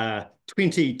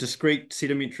 20 discrete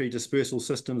sedimentary dispersal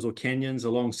systems or canyons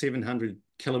along 700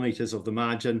 kilometers of the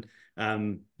margin,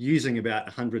 using about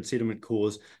 100 sediment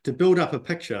cores to build up a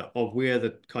picture of where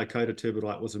the Kaikōura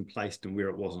turbidite was emplaced and where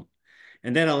it wasn't.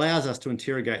 And that allows us to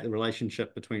interrogate the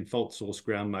relationship between fault source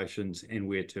ground motions and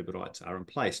where turbidites are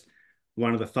emplaced,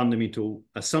 one of the fundamental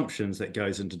assumptions that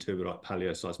goes into turbidite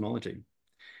paleoseismology.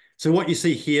 So what you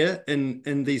see here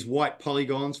in these white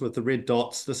polygons with the red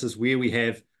dots, this is where we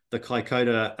have the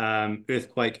Kaikōura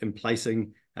earthquake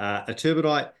emplacing a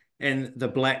turbidite, and the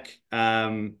black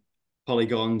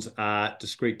polygons are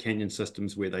discrete canyon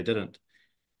systems where they didn't.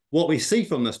 What we see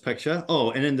from this picture,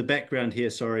 and in the background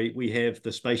here, sorry, we have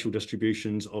the spatial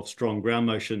distributions of strong ground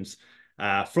motions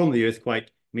from the earthquake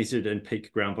measured in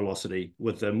peak ground velocity,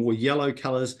 with the more yellow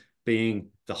colors being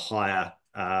the higher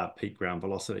peak ground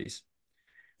velocities.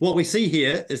 What we see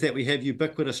here is that we have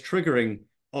ubiquitous triggering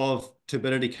of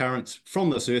turbidity currents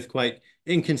from this earthquake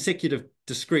in consecutive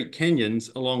discrete canyons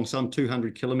along some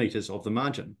 200 kilometers of the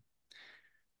margin.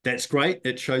 That's great.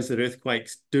 It shows that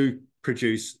earthquakes do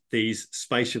produce these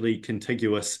spatially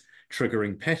contiguous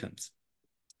triggering patterns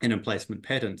and emplacement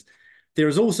patterns. There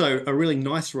is also a really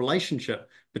nice relationship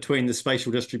between the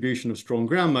spatial distribution of strong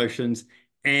ground motions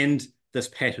and this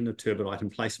pattern of turbidite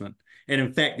emplacement. And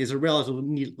in fact, there's a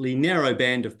relatively narrow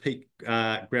band of peak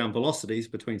ground velocities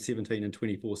between 17 and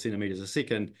 24 centimeters a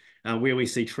second, where we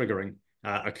see triggering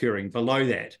occurring. Below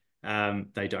that,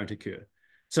 they don't occur.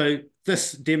 So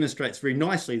this demonstrates very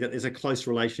nicely that there's a close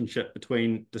relationship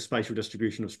between the spatial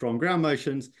distribution of strong ground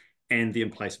motions and the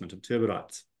emplacement of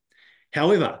turbidites.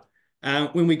 However,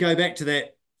 when we go back to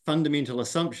that fundamental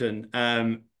assumption,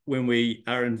 when we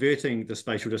are inverting the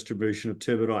spatial distribution of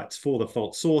turbidites for the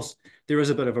fault source, there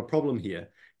is a bit of a problem here,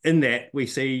 in that we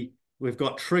see we've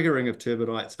got triggering of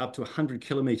turbidites up to 100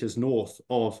 kilometers north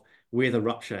of where the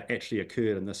rupture actually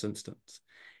occurred in this instance.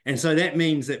 And so that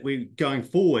means that we, going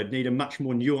forward, need a much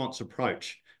more nuanced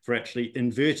approach for actually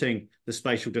inverting the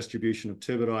spatial distribution of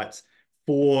turbidites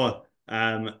for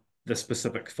the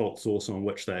specific fault source on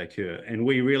which they occur. And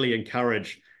we really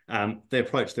encourage the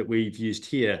approach that we've used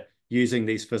here, using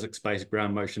these physics-based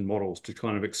ground motion models to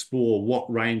kind of explore what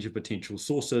range of potential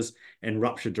sources and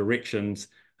rupture directions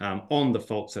on the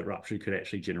faults that rupture could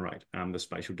actually generate the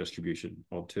spatial distribution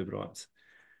of turbidites.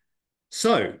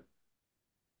 So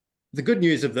the good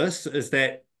news of this is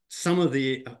that some of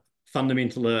the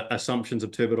fundamental assumptions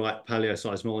of turbidite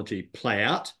paleoseismology play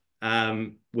out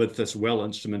with this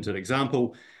well-instrumented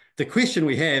example. The question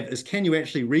we have is, can you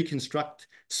actually reconstruct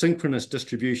synchronous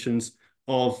distributions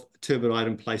of turbidite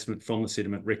emplacement from the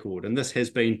sediment record? And this has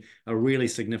been a really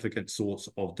significant source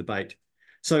of debate.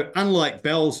 So unlike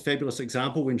Belle's fabulous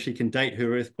example, when she can date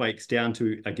her earthquakes down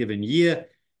to a given year,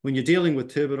 when you're dealing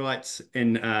with turbidites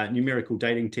in numerical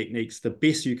dating techniques, the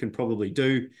best you can probably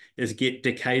do is get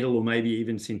decadal or maybe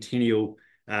even centennial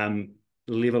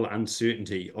level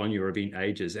uncertainty on your event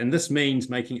ages. And this means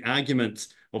making arguments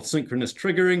of synchronous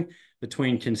triggering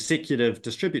between consecutive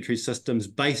distributary systems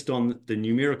based on the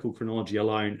numerical chronology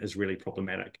alone is really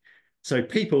problematic. So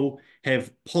people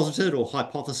have posited or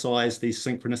hypothesized these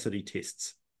synchronicity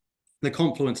tests. The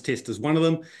confluence test is one of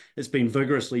them. It's been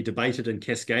vigorously debated in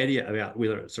Cascadia about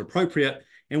whether it's appropriate,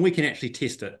 and we can actually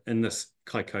test it in this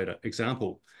Kaikōura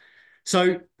example.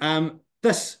 So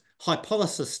this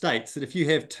hypothesis states that if you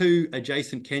have two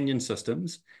adjacent canyon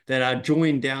systems that are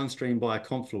joined downstream by a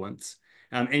confluence,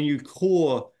 and you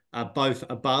core both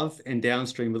above and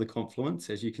downstream of the confluence,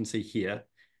 as you can see here,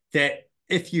 that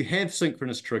if you have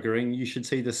synchronous triggering, you should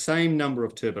see the same number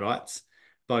of turbidites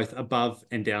both above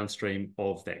and downstream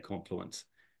of that confluence.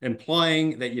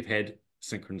 implying that you've had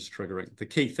synchronous triggering. The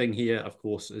key thing here, of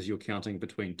course, is you're counting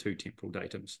between two temporal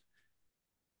datums.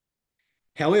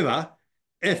 However,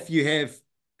 if you have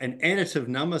an additive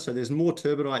number, so there's more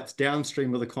turbidites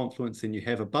downstream of the confluence than you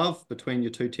have above between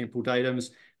your two temporal datums,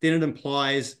 then it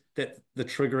implies that the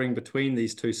triggering between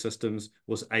these two systems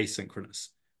was asynchronous.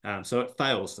 So it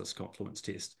fails this confluence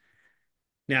test.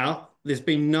 Now, there's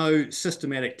been no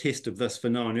systematic test of this for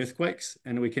known earthquakes,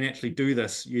 and we can actually do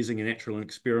this using a natural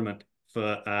experiment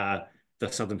for the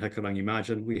southern Hikurangi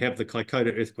margin. We have the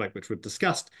Kaikōura earthquake, which we've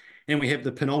discussed, and we have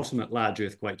the penultimate large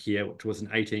earthquake here, which was an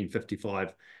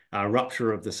 1855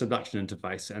 rupture of the subduction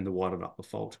interface and the wider upper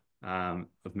fault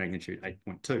of magnitude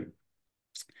 8.2.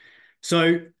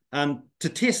 So to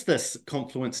test this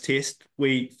confluence test,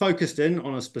 we focused in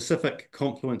on a specific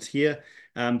confluence here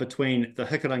between the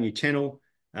Hikurangi Channel,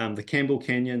 the Campbell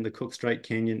Canyon, the Cook Strait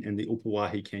Canyon, and the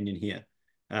Upuahi Canyon here.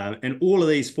 And all of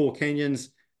these four canyons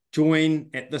join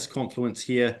at this confluence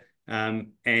here,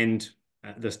 and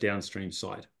this downstream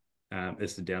site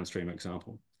is the downstream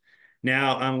example.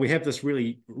 Now, we have this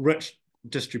really rich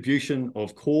distribution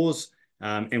of cores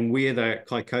and where the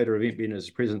Kaikōura event band is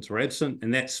present or absent,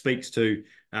 and that speaks to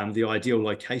the ideal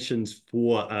locations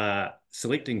for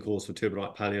selecting cores for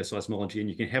turbidite paleoseismology, and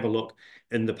you can have a look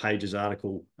in the Pages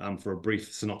article for a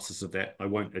brief synopsis of that. I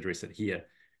won't address it here.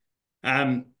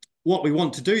 What we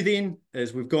want to do then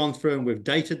is we've gone through and we've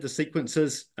dated the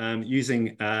sequences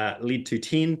using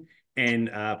lead-210 and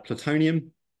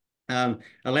plutonium,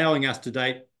 allowing us to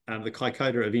date the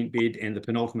Kaikōura event bed and the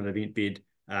penultimate event bed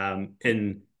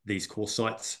in these core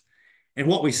sites. And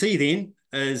what we see then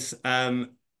is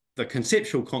the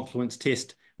conceptual confluence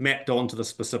test mapped onto the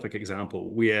specific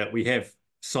example, where we have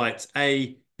sites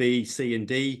A, B, C, and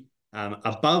D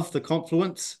above the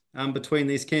confluence between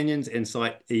these canyons and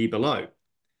site E below.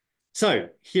 So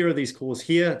here are these cores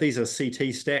here. These are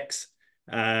CT stacks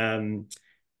that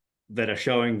are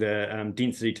showing the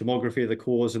density tomography of the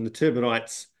cores, and the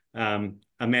turbidites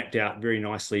are mapped out very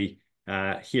nicely.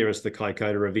 Here is the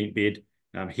Kaikōura event bed.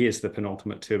 Here's the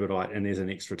penultimate turbidite, and there's an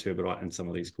extra turbidite in some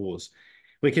of these cores.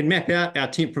 We can map out our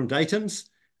temporal datums.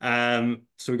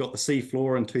 So we've got the sea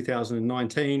floor in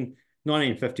 2019,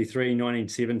 1953,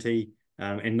 1970,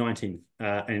 and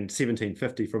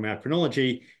 1750 from our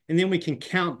chronology. And then we can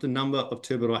count the number of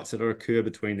turbidites that occur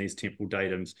between these temporal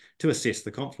datums to assess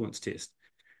the confluence test.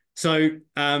 So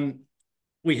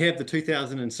we have the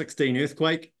 2016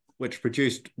 earthquake, which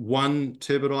produced one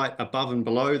turbidite above and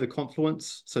below the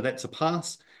confluence. So that's a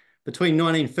pass. Between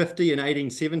 1950 and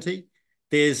 1870,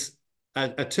 there's a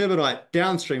turbidite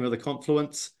downstream of the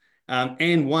confluence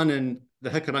and one in the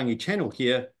Hikurangi Channel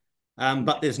here,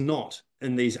 but there's not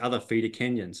in these other feeder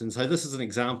canyons. And so this is an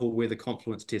example where the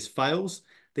confluence test fails.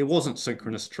 There wasn't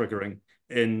synchronous triggering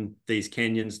in these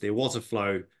canyons. There was a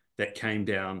flow that came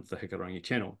down the Hikurangi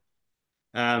Channel.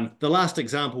 The last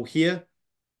example here,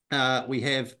 we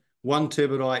have one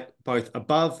turbidite both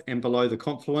above and below the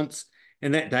confluence,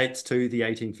 and that dates to the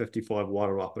 1855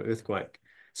 Wairarapa earthquake.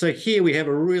 So here we have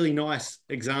a really nice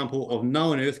example of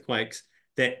known earthquakes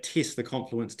that test the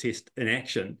confluence test in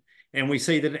action. And we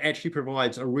see that it actually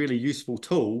provides a really useful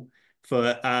tool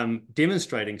for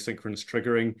demonstrating synchronous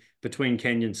triggering between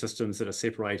canyon systems that are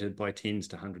separated by tens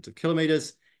to hundreds of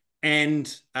kilometers.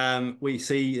 And we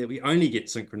see that we only get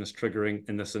synchronous triggering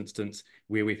in this instance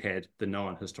where we've had the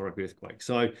known historic earthquake.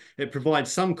 So it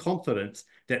provides some confidence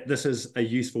that this is a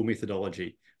useful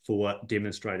methodology for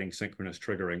demonstrating synchronous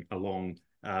triggering along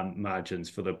margins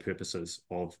for the purposes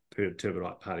of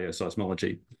turbidite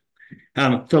paleoseismology.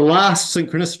 The last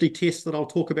synchronicity test that I'll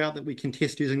talk about that we can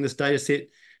test using this data set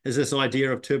is this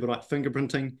idea of turbidite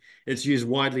fingerprinting. It's used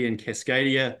widely in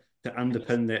Cascadia to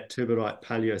underpin that turbidite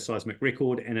paleoseismic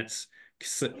record, and it's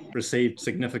received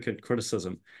significant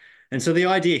criticism. And so the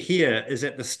idea here is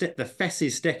that the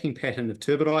facies stacking pattern of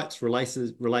turbidites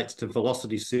relates to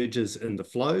velocity surges in the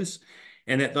flows,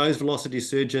 and that those velocity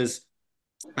surges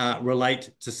relate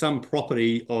to some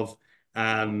properties of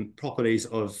triggering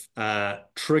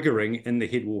in the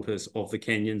headwaters of the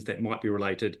canyons that might be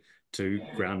related to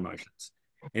ground motions.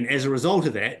 And as a result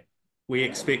of that, we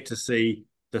expect to see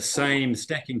the same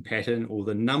stacking pattern or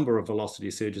the number of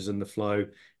velocity surges in the flow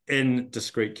in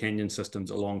discrete canyon systems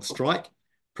along strike,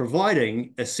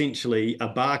 providing essentially a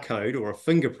barcode or a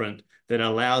fingerprint that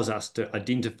allows us to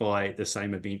identify the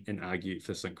same event and argue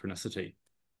for synchronicity.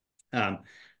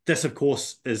 This, of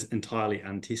course, is entirely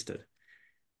untested.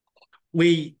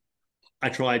 I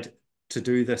tried to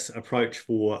do this approach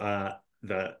for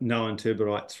the known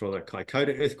turbidites for the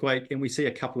Kaikōura earthquake, and we see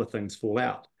a couple of things fall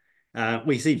out.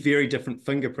 We see very different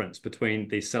fingerprints between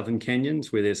these southern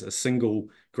canyons, where there's a single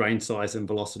grain size and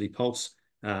velocity pulse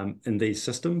in these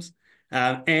systems.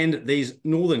 And these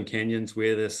northern canyons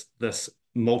where this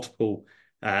multiple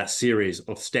series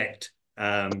of stacked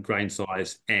grain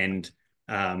size and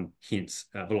hence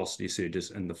velocity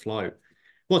surges in the flow.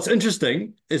 What's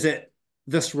interesting is that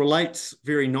this relates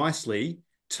very nicely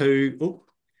to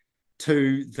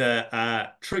the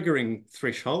triggering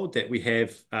threshold that we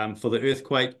have for the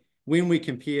earthquake when we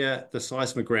compare the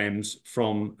seismograms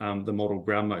from the model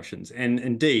ground motions. And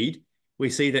indeed, we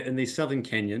see that in these southern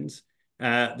canyons,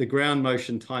 the ground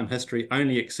motion time history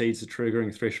only exceeds the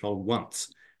triggering threshold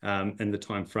once in the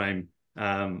time frame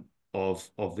of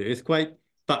the earthquake,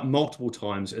 but multiple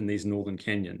times in these northern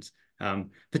canyons,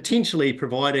 potentially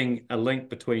providing a link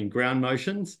between ground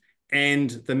motions and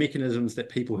the mechanisms that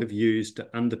people have used to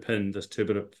underpin this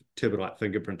turbidite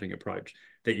fingerprinting approach,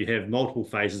 that you have multiple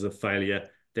phases of failure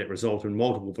that result in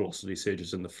multiple velocity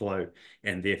surges in the flow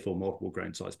and therefore multiple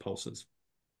grain size pulses.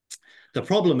 The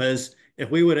problem is,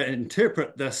 if we were to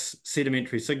interpret this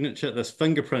sedimentary signature, this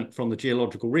fingerprint from the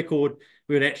geological record,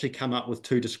 we would actually come up with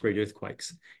two discrete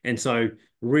earthquakes. And so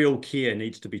real care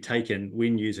needs to be taken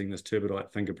when using this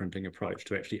turbidite fingerprinting approach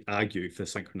to actually argue for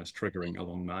synchronous triggering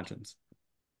along margins.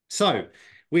 So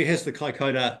where has the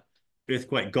Kaikōura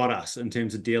earthquake got us in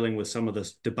terms of dealing with some of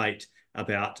this debate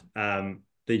about the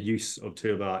use of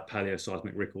turbidite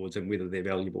paleoseismic records and whether they're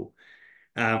valuable?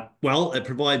 Well, it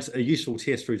provides a useful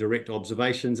test through direct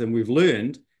observations, and we've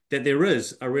learned that there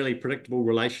is a really predictable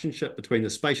relationship between the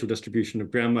spatial distribution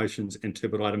of ground motions and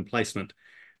turbidite emplacement.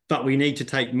 But we need to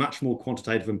take much more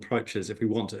quantitative approaches if we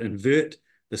want to invert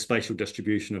the spatial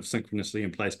distribution of synchronously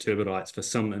emplaced turbidites for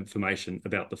some information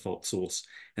about the fault source.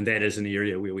 And that is an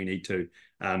area where we need to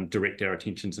direct our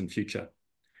attentions in future.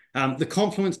 The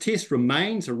confluence test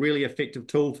remains a really effective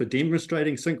tool for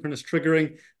demonstrating synchronous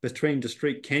triggering between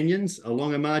discrete canyons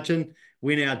along a margin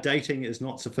when our dating is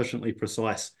not sufficiently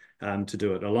precise to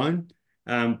do it alone.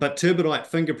 But turbidite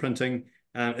fingerprinting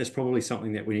is probably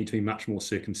something that we need to be much more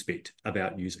circumspect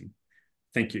about using.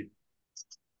 Thank you.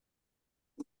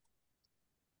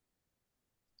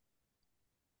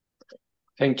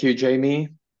 Thank you, Jamie.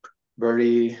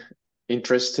 Very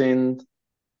interesting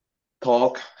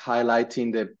talk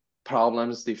highlighting the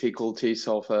problems, difficulties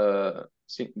of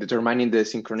determining the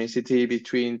synchronicity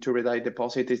between turbidite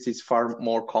deposits. It's far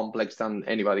more complex than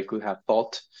anybody could have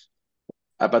thought.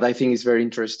 But I think it's very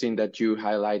interesting that you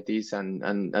highlight this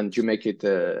and you make it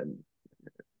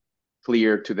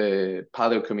clear to the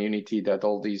paleo community that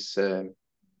all these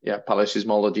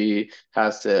paleoseismology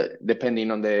has,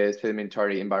 depending on the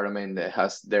sedimentary environment,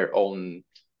 has their own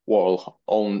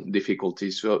own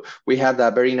difficulties. So we had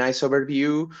a very nice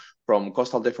overview from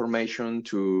coastal deformation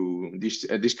to this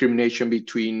discrimination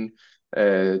between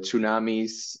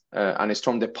tsunamis and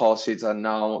storm deposits, and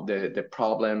now the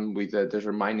problem with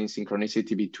determining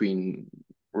synchronicity between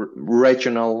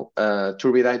regional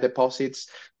turbidite deposits.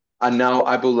 And now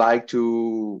I would like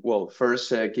to, well, first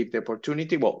give the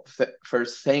opportunity,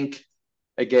 first thank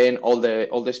again all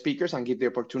the speakers and give the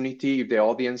opportunity if the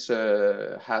audience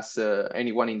has,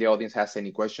 anyone in the audience has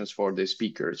any questions for the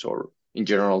speakers or in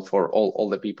general for all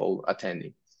the people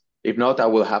attending. If not, I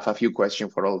will have a few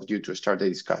questions for all of you to start the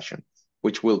discussion,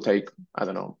 which will take, I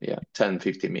don't know, 10,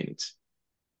 15 minutes.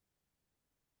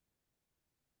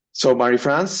 So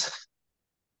Marie-France.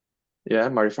 Yeah,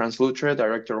 Marie-France Loutre,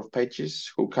 Director of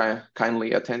Pages, who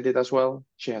kindly attended as well.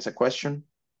 She has a question.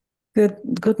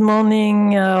 Good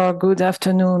morning, or good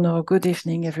afternoon, or good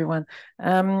evening, everyone.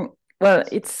 Well,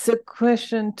 it's a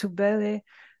question to Belle,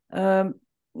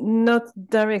 not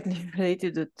directly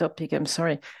related to the topic, I'm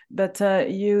sorry, but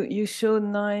you show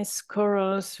nice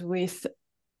corals with,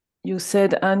 you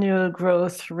said, annual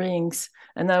growth rings,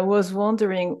 and I was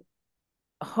wondering,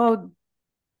 how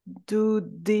do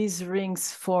these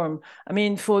rings form? I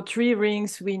mean, for tree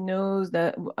rings, we know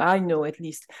that, I know at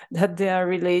least, that they are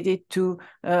related to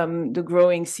the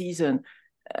growing season.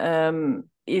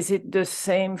 Is it the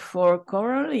same for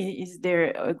coral? Is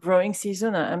there a growing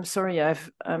season? I'm sorry,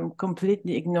 I'm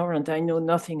completely ignorant. I know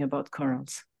nothing about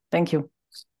corals. Thank you.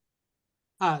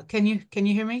 Can you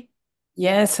hear me?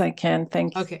 Yes, I can.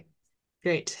 Thank you. Okay,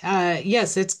 great.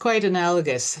 Yes, it's quite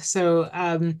analogous. So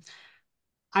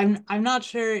I'm not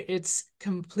sure it's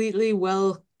completely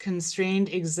well constrained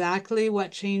exactly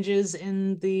what changes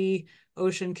in the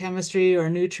ocean chemistry or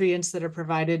nutrients that are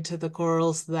provided to the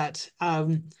corals that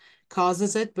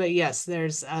causes it. But yes,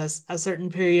 there's a certain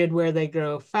period where they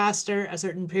grow faster, a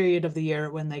certain period of the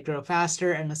year when they grow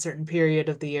faster, and a certain period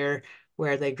of the year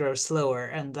where they grow slower.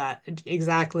 And that,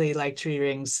 exactly like tree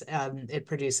rings, it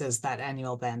produces that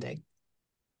annual banding.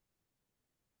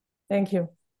 Thank you.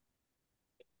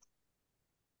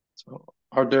 So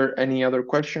Are there any other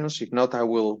questions? If not, I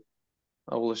will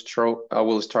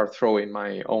start throwing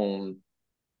my own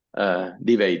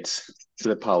debates to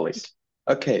the public.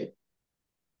 Okay.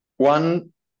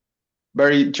 One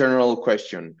very general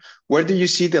question. Where do you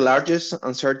see the largest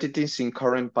uncertainties in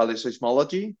current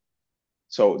paleoseismology?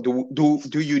 So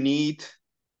do you need,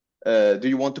 do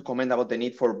you want to comment about the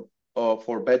need for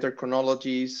better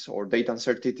chronologies or data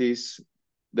uncertainties?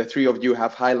 The three of you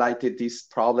have highlighted this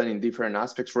problem in different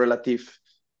aspects: relative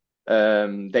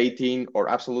dating or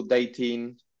absolute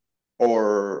dating.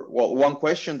 Or, well, one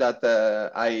question that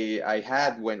I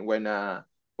had when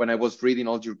I was reading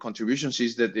all your contributions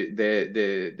is that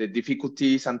the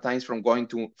difficulty sometimes from going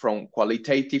from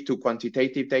qualitative to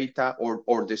quantitative data,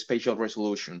 or the spatial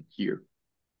resolution here.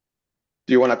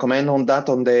 Do you want to comment on that,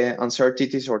 on the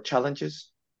uncertainties or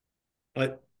challenges?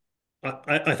 I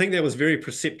think that was very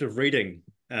perceptive reading,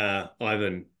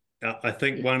 Ivan. I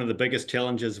think one of the biggest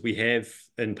challenges we have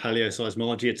in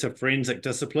paleoseismology, it's a forensic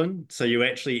discipline. So you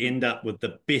actually end up with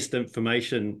the best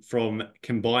information from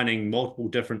combining multiple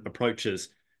different approaches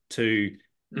to,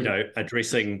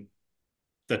 addressing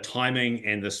the timing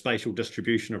and the spatial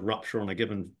distribution of rupture on a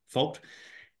given fault.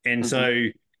 And so,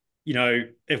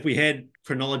 if we had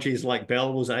chronologies like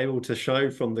Belle was able to show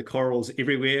from the corals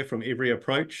everywhere, from every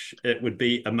approach, it would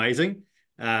be amazing.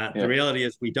 The reality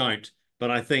is we don't. But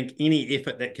I think any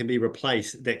effort that can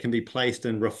be placed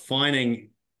in refining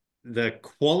the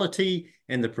quality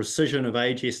and the precision of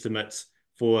age estimates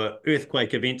for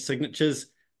earthquake event signatures,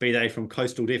 be they from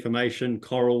coastal deformation,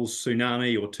 corals,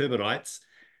 tsunami, or turbidites,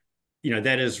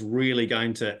 that is really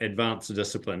going to advance the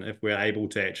discipline if we're able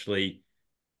to actually,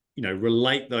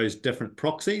 relate those different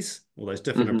proxies or those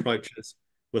different approaches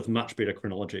with much better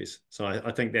chronologies. So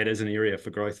I think that is an area for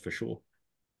growth for sure.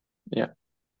 Yeah.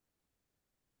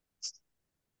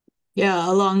 Yeah,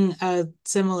 along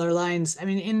similar lines. I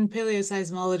mean, in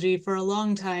paleoseismology, for a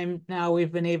long time now,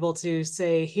 we've been able to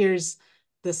say, here's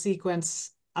the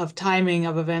sequence of timing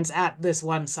of events at this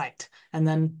one site. And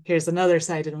then here's another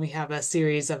site, and we have a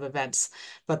series of events.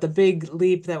 But the big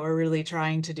leap that we're really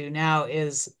trying to do now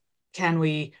is, can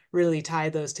we really tie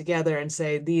those together and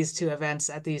say these two events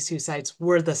at these two sites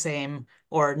were the same,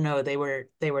 or no, they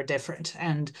were different?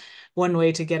 And one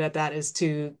way to get at that is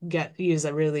to use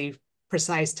a really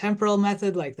precise temporal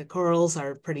method, like the corals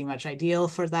are pretty much ideal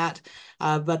for that.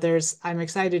 But I'm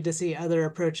excited to see other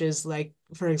approaches, like,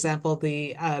 for example,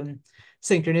 the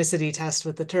synchronicity test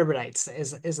with the turbidites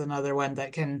is another one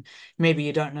that can, maybe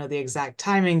you don't know the exact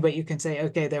timing, but you can say,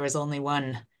 okay, there was only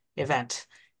one event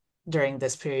during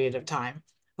this period of time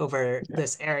over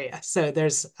this area. So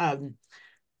there's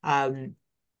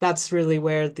that's really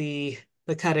where the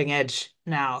cutting edge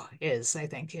now is, I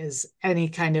think, is any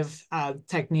kind of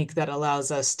technique that allows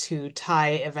us to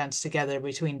tie events together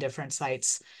between different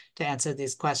sites to answer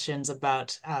these questions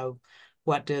about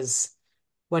what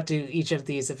do each of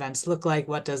these events look like?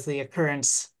 What does the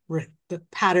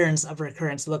patterns of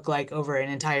recurrence look like over an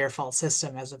entire fault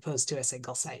system as opposed to a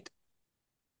single site?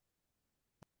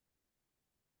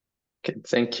 Okay,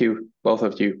 thank you, both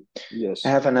of you. Yes. I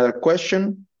have another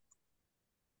question.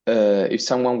 If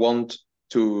someone wants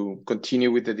to continue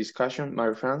with the discussion,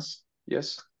 Marie-France,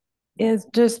 yes? Yes,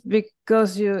 just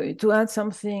because to add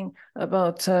something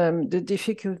about the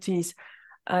difficulties,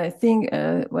 I think,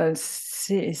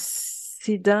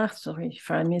 Siddharth, sorry if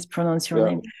I mispronounce your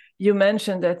name, you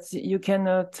mentioned that you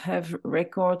cannot have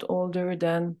record older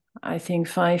than, I think,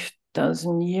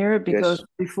 5,000 years, because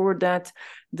before that,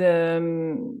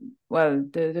 the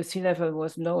sea level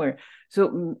was lower.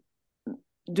 So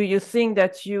do you think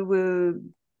that you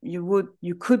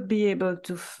could be able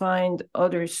to find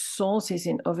other sources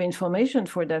of information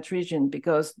for that region,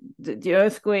 because the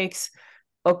earthquakes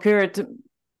occurred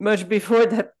much before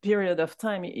that period of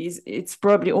time? It's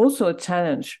probably also a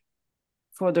challenge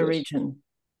for the region.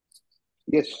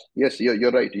 Yes,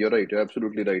 you're right. You're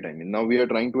absolutely right. I mean, now we are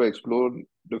trying to explore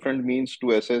different means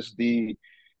to assess the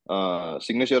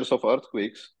signatures of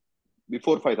earthquakes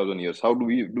before 5,000 years. How do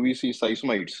we see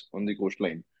seismites on the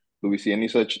coastline? Do we see any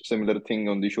such similar thing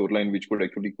on the shoreline which could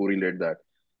actually correlate that?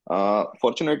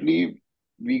 Fortunately,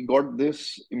 we got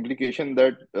this implication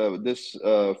that this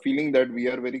feeling that we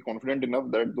are very confident enough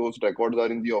that those records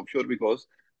are in the offshore, because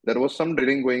there was some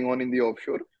drilling going on in the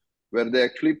offshore where they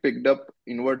actually picked up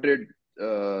inverted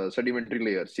sedimentary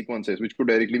layer sequences which could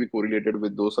directly be correlated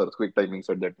with those earthquake timings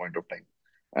at that point of time.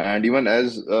 And even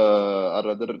as our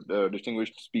other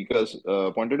distinguished speakers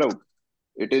pointed out,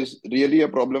 it is really a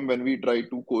problem when we try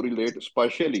to correlate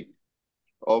spatially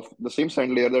of the same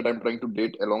sand layer that I'm trying to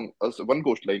date along one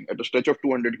coastline at a stretch of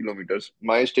 200 kilometers.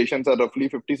 My stations are roughly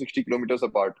 50, 60 kilometers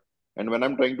apart. And when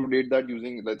I'm trying to date that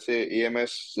using, let's say,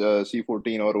 AMS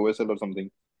C14 or OSL or something,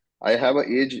 I have an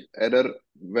age error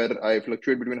where I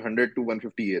fluctuate between 100 to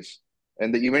 150 years.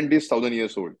 And the event is 1,000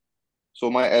 years old. So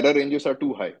my error ranges are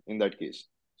too high in that case.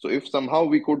 So if somehow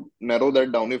we could narrow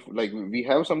that down, if like we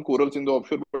have some corals in the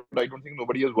offshore, but I don't think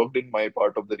nobody has worked in my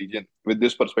part of the region with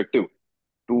this perspective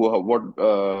to what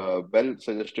Belle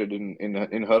suggested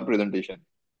in her presentation.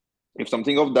 If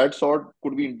something of that sort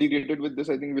could be integrated with this,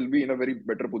 I think we'll be in a very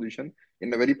better position,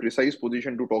 in a very precise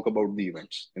position to talk about the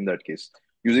events in that case,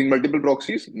 using multiple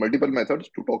proxies, multiple methods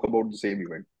to talk about the same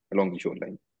event along the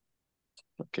shoreline.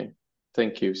 Okay,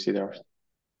 thank you, Siddharth.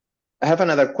 I have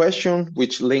another question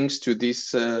which links to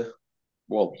these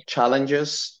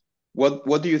challenges.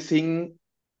 What do you think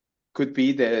could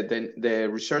be the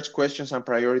research questions and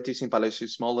priorities in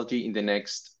paleoseismology in the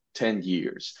next 10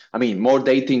 years? I mean, more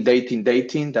dating,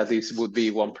 that this would be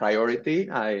one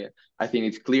priority. I think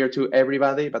it's clear to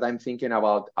everybody, but I'm thinking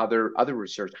about other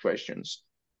research questions.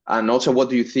 And also,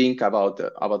 what do you think about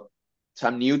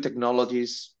some new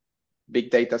technologies,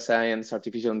 big data science,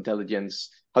 artificial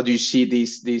intelligence? How do you see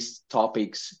these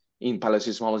topics in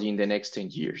paleoseismology in the next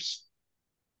 10 years?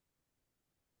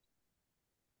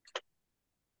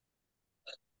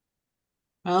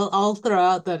 Well, I'll throw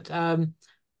out that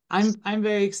I'm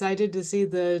very excited to see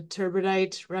the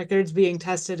turbidite records being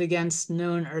tested against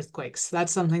known earthquakes.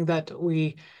 That's something that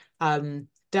we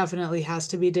definitely has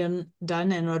to be done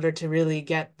in order to really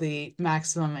get the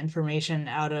maximum information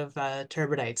out of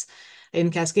turbidites. In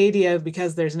Cascadia,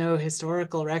 because there's no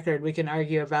historical record, we can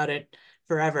argue about it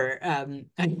forever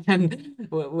and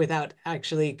without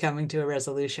actually coming to a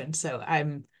resolution. So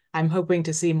I'm hoping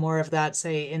to see more of that,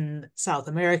 say, in South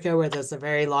America, where there's a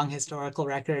very long historical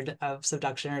record of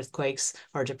subduction earthquakes,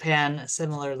 or Japan,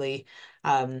 similarly,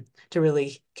 to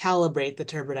really calibrate the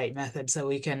turbidite method so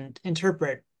we can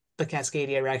interpret the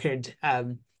Cascadia record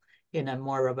in a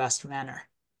more robust manner.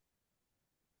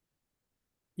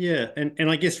 Yeah,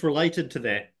 and I guess related to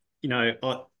that, you know,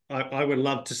 I would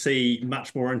love to see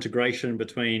much more integration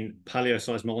between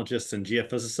paleoseismologists and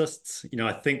geophysicists. You know,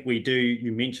 I think we do,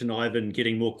 you mentioned, Ivan,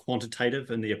 getting more quantitative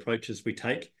in the approaches we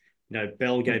take. You know,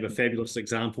 Belle gave a fabulous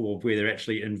example of where they're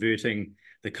actually inverting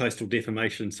the coastal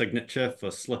deformation signature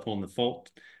for slip on the fault.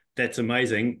 That's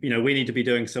amazing. You know, we need to be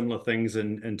doing similar things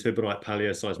in turbidite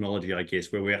paleoseismology, I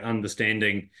guess, where we're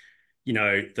understanding, you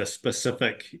know, the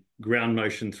specific ground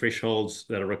motion thresholds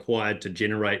that are required to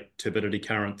generate turbidity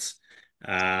currents,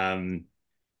 and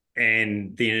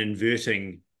then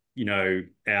inverting, you know,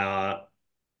 our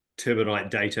turbidite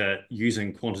data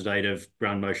using quantitative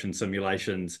ground motion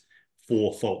simulations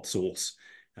for fault source.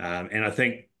 And I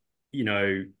think, you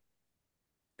know,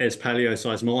 as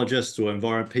paleoseismologists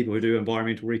or people who do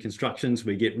environmental reconstructions,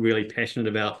 we get really passionate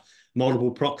about multiple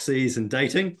proxies and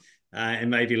dating, and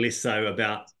maybe less so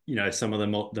about, you know, some of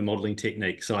the modeling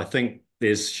techniques. So I think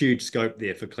there's huge scope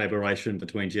there for collaboration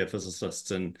between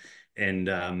geophysicists and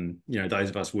you know, those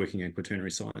of us working in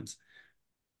quaternary science.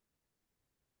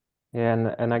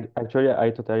 Yeah, and actually I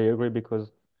totally agree,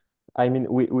 because I mean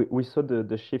we saw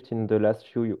the shift in the last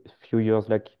few years.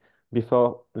 Like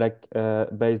before, like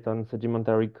based on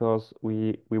sedimentary cores,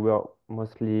 we were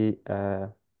mostly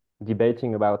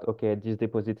debating about, okay, this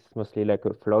deposit is mostly like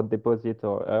a flood deposit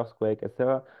or earthquake,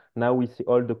 etc. Now we see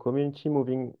all the community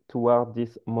moving toward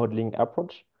this modeling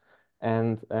approach,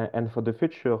 and for the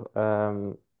future,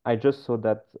 I just saw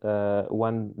that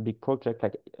one big project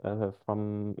like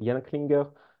from Jan Klinger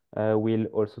will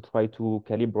also try to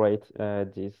calibrate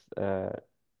this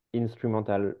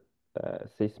instrumental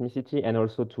seismicity, and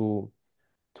also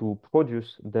to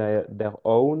produce their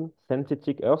own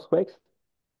synthetic earthquakes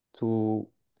to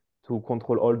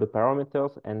control all the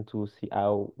parameters, and to see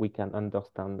how we can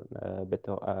understand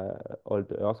better all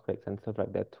the earthquakes and stuff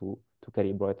like that, to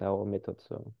calibrate our method.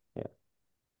 So yeah,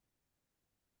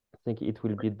 I think it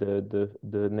will be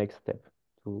the next step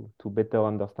to better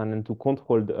understand and to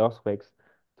control the earthquakes,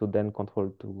 to then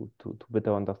control to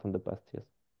better understand the past years.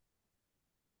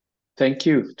 Thank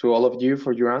you to all of you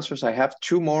for your answers. I have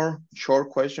two more short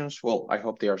questions. Well, I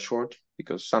hope they are short,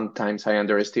 because sometimes I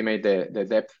underestimate the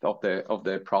depth of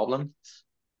the problem.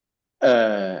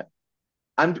 I'm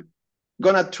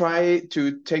gonna try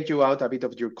to take you out a bit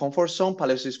of your comfort zone,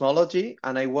 paleoseismology,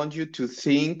 and I want you to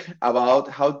think about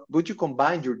how would you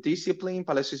combine your discipline,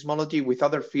 paleoseismology, with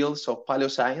other fields of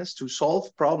paleoscience to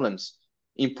solve problems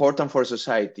important for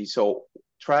society. So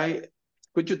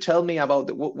could you tell me about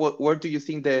where do you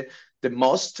think the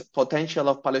most potential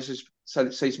of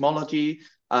paleoseismology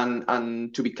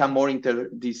and to become more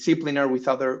interdisciplinary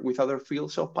with other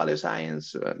fields of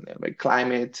paleoscience, like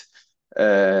climate,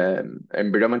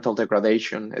 environmental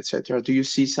degradation, etc. Do you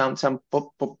see some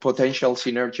potential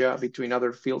synergy between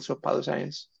other fields of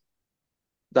paleoscience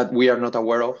that we are not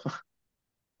aware of?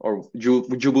 Or you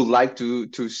would like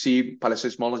to see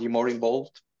paleoseismology more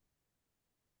involved?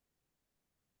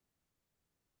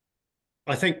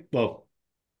 I think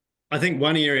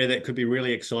one area that could be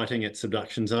really exciting at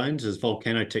subduction zones is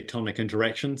volcanotectonic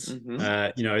interactions.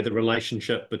 Mm-hmm. The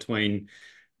relationship between,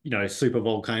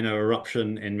 supervolcano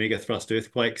eruption and megathrust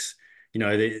earthquakes.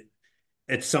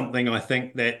 It's something I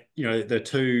think that, the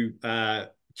two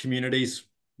communities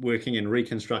working and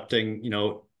reconstructing,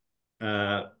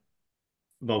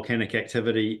 volcanic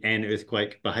activity and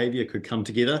earthquake behavior could come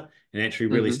together and actually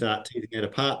really start teasing it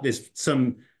apart. There's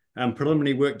some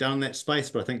preliminary work done in that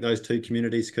space, but I think those two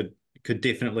communities could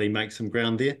definitely make some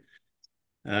ground there.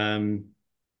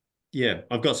 Yeah,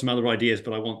 I've got some other ideas,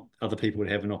 but I want other people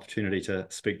to have an opportunity to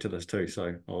speak to this too.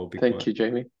 So I'll be quiet. Thank you,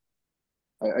 Jamie.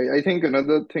 I think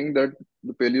another thing that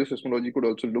the paleoseismology could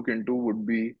also look into would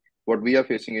be what we are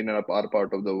facing in our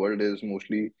part of the world is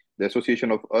mostly the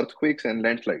association of earthquakes and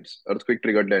landslides,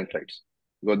 earthquake-triggered landslides.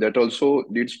 Because that also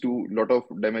leads to a lot of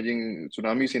damaging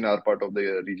tsunamis in our part of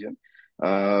the region.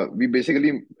 We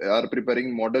basically are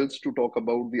preparing models to talk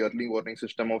about the early warning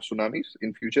system of tsunamis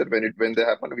in future when they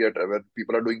happen. Where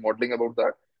people are doing modeling about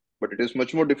that, but it is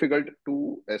much more difficult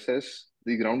to assess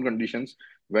the ground conditions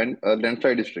when a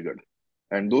landslide is triggered.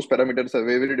 And those parameters are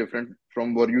very different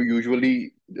from what you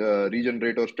usually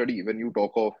regenerate or study when you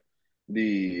talk of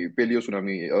the paleo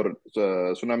tsunami or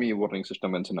tsunami warning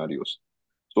system and scenarios.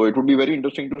 So it would be very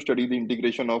interesting to study the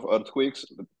integration of earthquakes,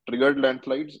 triggered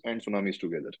landslides, and tsunamis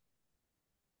together.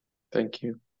 Thank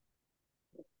you.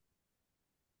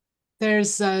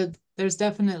 There's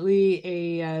definitely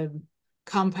a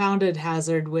compounded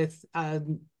hazard with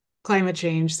climate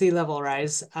change, sea level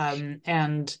rise,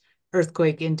 and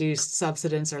earthquake-induced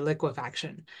subsidence or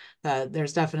liquefaction.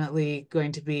 There's definitely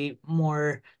going to be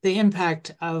more, the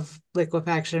impact of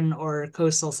liquefaction or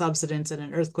coastal subsidence in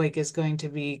an earthquake is going to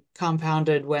be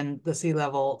compounded when the sea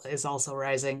level is also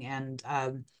rising and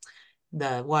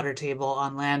the water table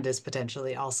on land is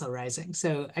potentially also rising.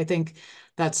 So I think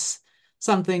that's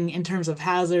something in terms of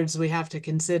hazards, we have to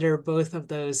consider both of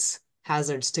those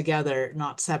hazards together,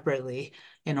 not separately,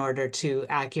 in order to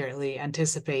accurately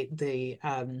anticipate the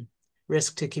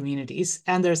risk to communities.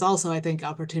 And there's also, I think,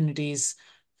 opportunities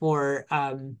for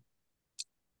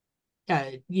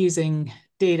using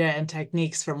data and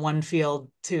techniques from one field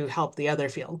to help the other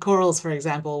field. Corals, for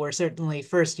example, were certainly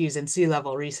first used in sea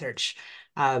level research,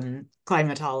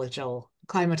 climatological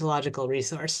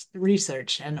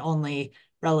research, and only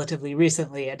relatively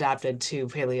recently adapted to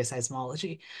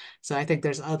paleoseismology. So I think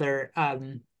there's other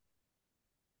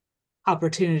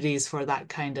opportunities for that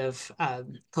kind of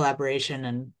collaboration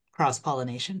and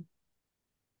cross-pollination.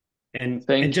 And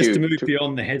just to move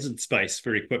beyond the hazard space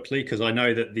very quickly, because I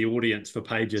know that the audience for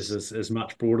Pages is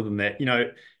much broader than that.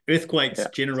 Earthquakes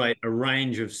generate a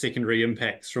range of secondary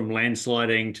impacts from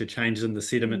landsliding to changes in the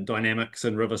sediment dynamics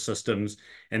and river systems,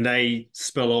 and they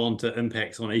spill on to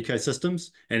impacts on ecosystems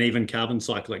and even carbon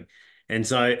cycling. And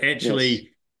so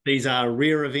actually, these are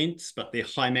rare events, but they're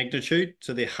high magnitude,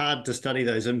 so they're hard to study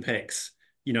those impacts,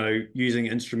 using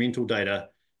instrumental data.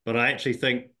 But I actually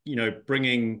think,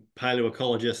 bringing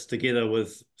paleoecologists together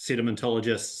with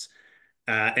sedimentologists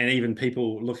and even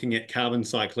people looking at carbon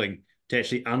cycling to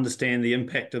actually understand the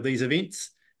impact of these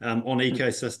events on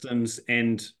ecosystems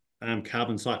and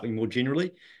carbon cycling more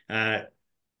generally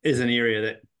is an area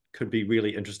that could be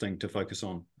really interesting to focus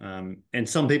on. And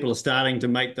some people are starting to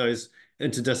make those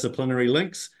interdisciplinary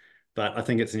links, but I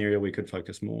think it's an area we could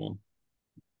focus more on.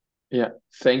 Yeah,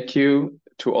 thank you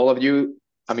to all of you.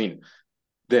 I mean,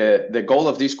 the goal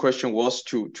of this question was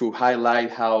to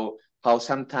highlight how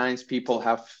sometimes people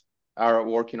are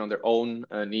working on their own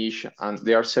niche and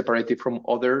they are separated from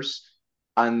others.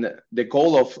 And the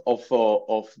goal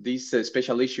of this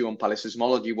special issue on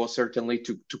paleoseismology was certainly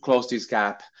to close this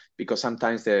gap, because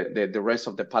sometimes the rest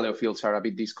of the paleo fields are a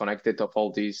bit disconnected of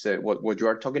all these, what you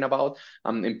are talking about.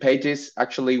 In Pages,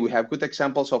 actually, we have good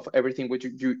examples of everything which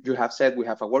you have said. We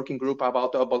have a working group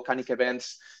about volcanic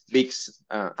events, peaks,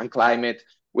 and climate.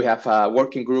 We have a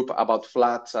working group about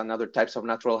floods and other types of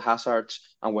natural hazards.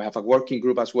 And we have a working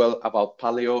group as well about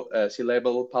paleo sea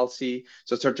level palsy.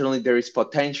 So certainly there is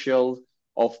potential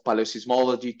of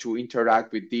paleoseismology to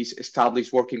interact with these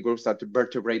established working groups that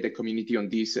vertebrate the community on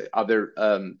these other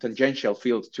tangential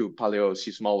fields to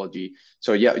paleoseismology.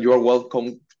 So yeah, you are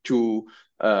welcome to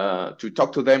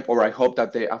talk to them, or I hope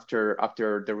that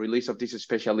after the release of this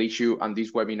special issue and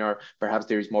this webinar, perhaps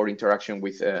there is more interaction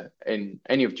with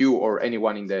any of you or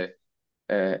anyone in the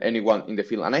anyone in the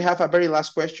field. And I have a very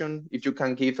last question. If you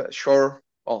can give a short,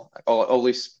 I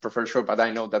always prefer short, but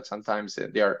I know that sometimes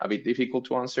they are a bit difficult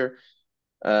to answer.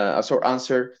 A short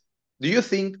answer. Do you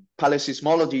think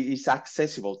paleoseismology is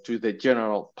accessible to the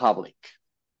general public?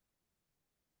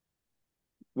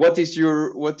 What is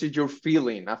your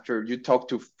feeling after you talk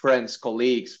to friends,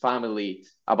 colleagues, family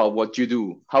about what you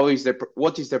do?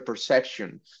 What is the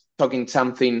perception? Talking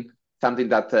something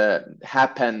that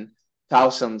happened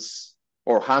thousands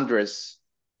or hundreds,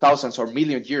 thousands or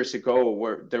million years ago,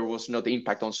 where there was no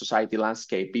impact on society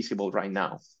landscape visible right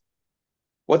now.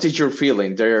 What is your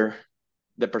feeling there?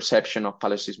 The perception of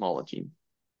paleoseismology?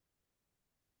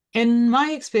 In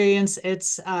my experience,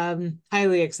 it's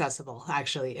highly accessible,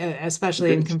 actually,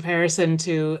 especially in comparison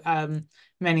to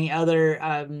many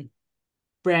other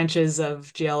branches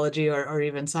of geology or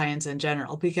even science in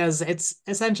general, because it's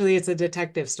essentially a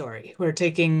detective story. We're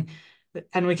taking,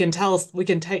 and we can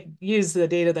use the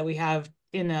data that we have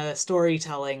in a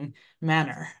storytelling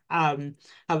manner.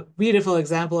 A beautiful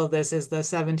example of this is the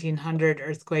 1700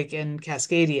 earthquake in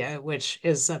Cascadia, which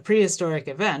is a prehistoric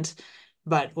event,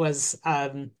 but was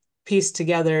pieced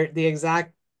together the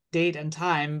exact date and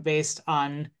time based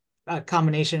on a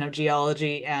combination of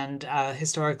geology and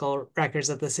historical records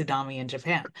of the tsunami in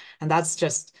Japan. And that's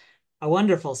just a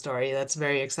wonderful story that's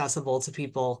very accessible to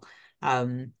people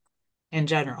in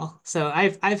general. So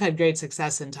I've had great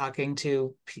success in talking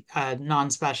to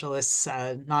non-specialists,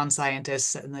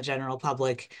 non-scientists, and the general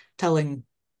public, telling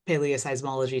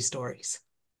paleoseismology stories.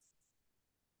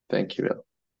 Thank you.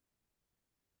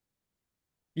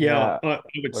 Yeah, I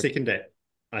would second that.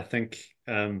 I think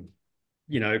it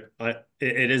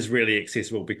is really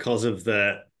accessible because of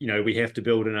we have to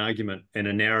build an argument and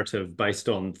a narrative based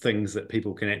on things that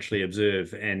people can actually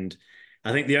observe. And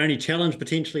I think the only challenge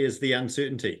potentially is the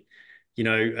uncertainty.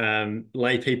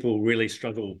 Lay people really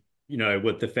struggle,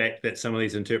 with the fact that some of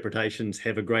these interpretations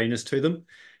have a grayness to them.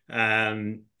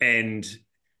 And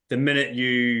the minute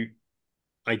you,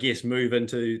 I guess, move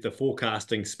into the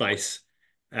forecasting space,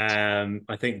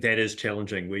 I think that is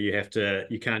challenging, where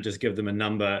you can't just give them a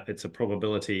number, it's a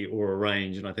probability or a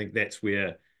range. And I think that's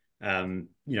where, the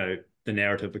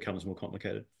narrative becomes more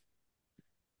complicated.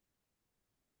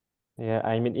 Yeah,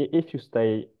 I mean, if you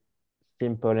stay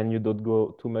simple and you don't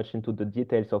go too much into the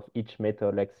details of each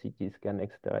method, like CT scan,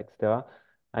 etc., etc.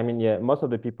 I mean, yeah, most of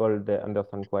the people, they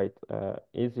understand quite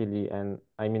easily. And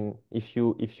I mean, if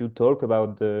you talk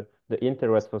about the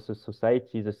interest for the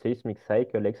society, the seismic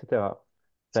cycle, etc.,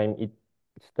 then it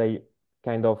stay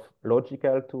kind of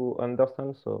logical to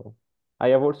understand. So I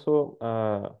have also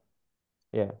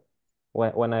yeah,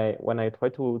 when I try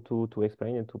to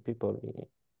explain it to people,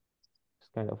 it's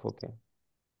kind of okay.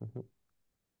 Mm-hmm.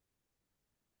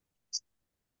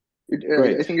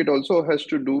 I think it also has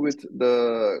to do with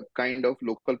the kind of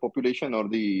local population or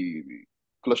the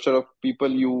cluster of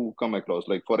people you come across.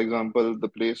 Like, for example, the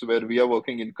place where we are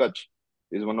working in Kutch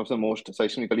is one of the most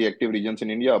seismically active regions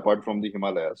in India, apart from the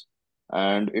Himalayas.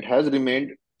 And it has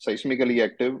remained seismically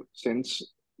active since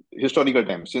historical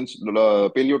times, since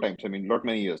paleo times. I mean, not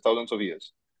many years, thousands of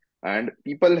years. And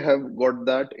people have got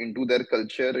that into their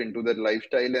culture, into their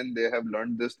lifestyle, and they have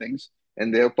learned these things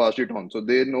and they have passed it on. So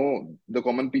they know, the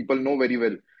common people know very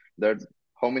well that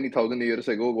how many thousand years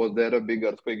ago was there a big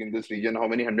earthquake in this region? How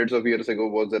many hundreds of years ago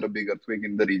was there a big earthquake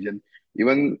in the region?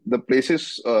 Even the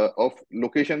places of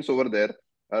locations over there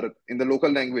are in the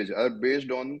local language are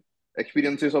based on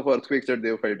experiences of earthquakes that they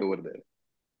have felt over there.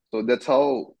 So that's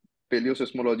how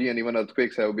paleoseismology and even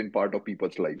earthquakes have been part of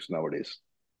people's lives nowadays.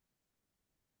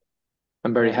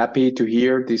 I'm very happy to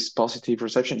hear this positive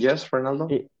reception. Yes, Fernando?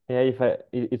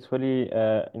 It's really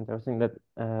interesting that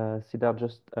Siddharth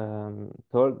just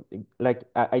told. Like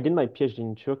I did my PhD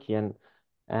in Turkey,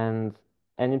 and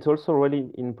it's also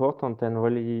really important and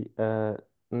really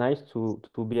nice to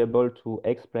be able to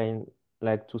explain,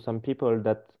 like, to some people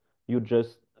that you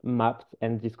just mapped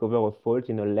and discover a fault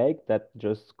in a lake that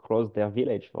just crossed their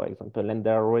village, for example, and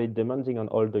they're really demanding on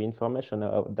all the information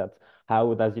about that.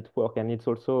 How does it work? And it's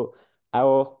also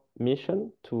our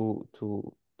mission to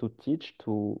teach,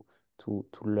 to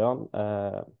learn,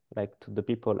 like, to the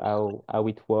people how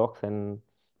it works and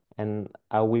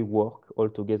how we work all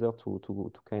together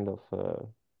to kind of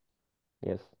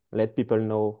yes, let people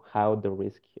know how the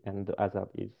risk and the hazard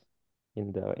is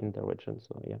in the region.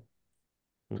 So yeah.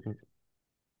 Mm-hmm.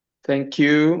 Thank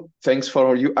you. Thanks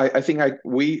for you. I think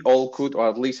we all could, or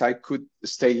at least I could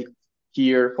stay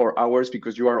here for hours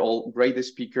because you are all great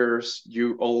speakers.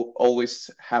 You all always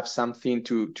have something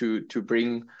to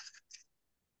bring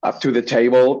up to the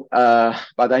table.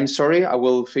 But I'm sorry, I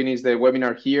will finish the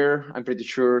webinar here. I'm pretty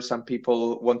sure some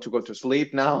people want to go to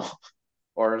sleep now.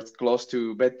 or close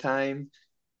to bedtime.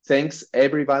 Thanks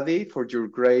everybody for your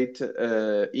great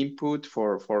input,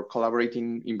 for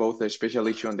collaborating in both the special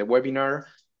issue and the webinar.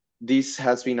 This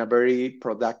has been a very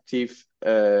productive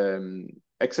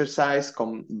exercise,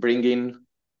 bringing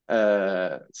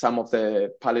some of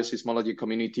the paleoseismology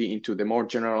community into the more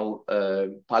general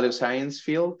paleoscience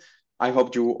field. I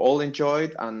hope you all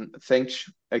enjoyed, and thanks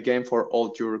again for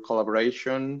all your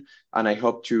collaboration. And I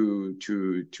hope to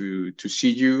see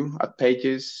you at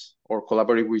Pages or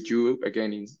collaborate with you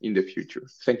again in the future.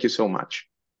 Thank you so much.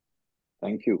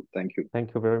 Thank you. Thank you.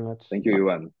 Thank you very much. Thank you,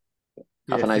 Ivan.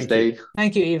 Have a nice day.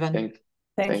 Thank you, Ivan.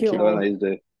 Thank you. Have a nice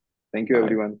day. Thank you, Bye.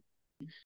 everyone.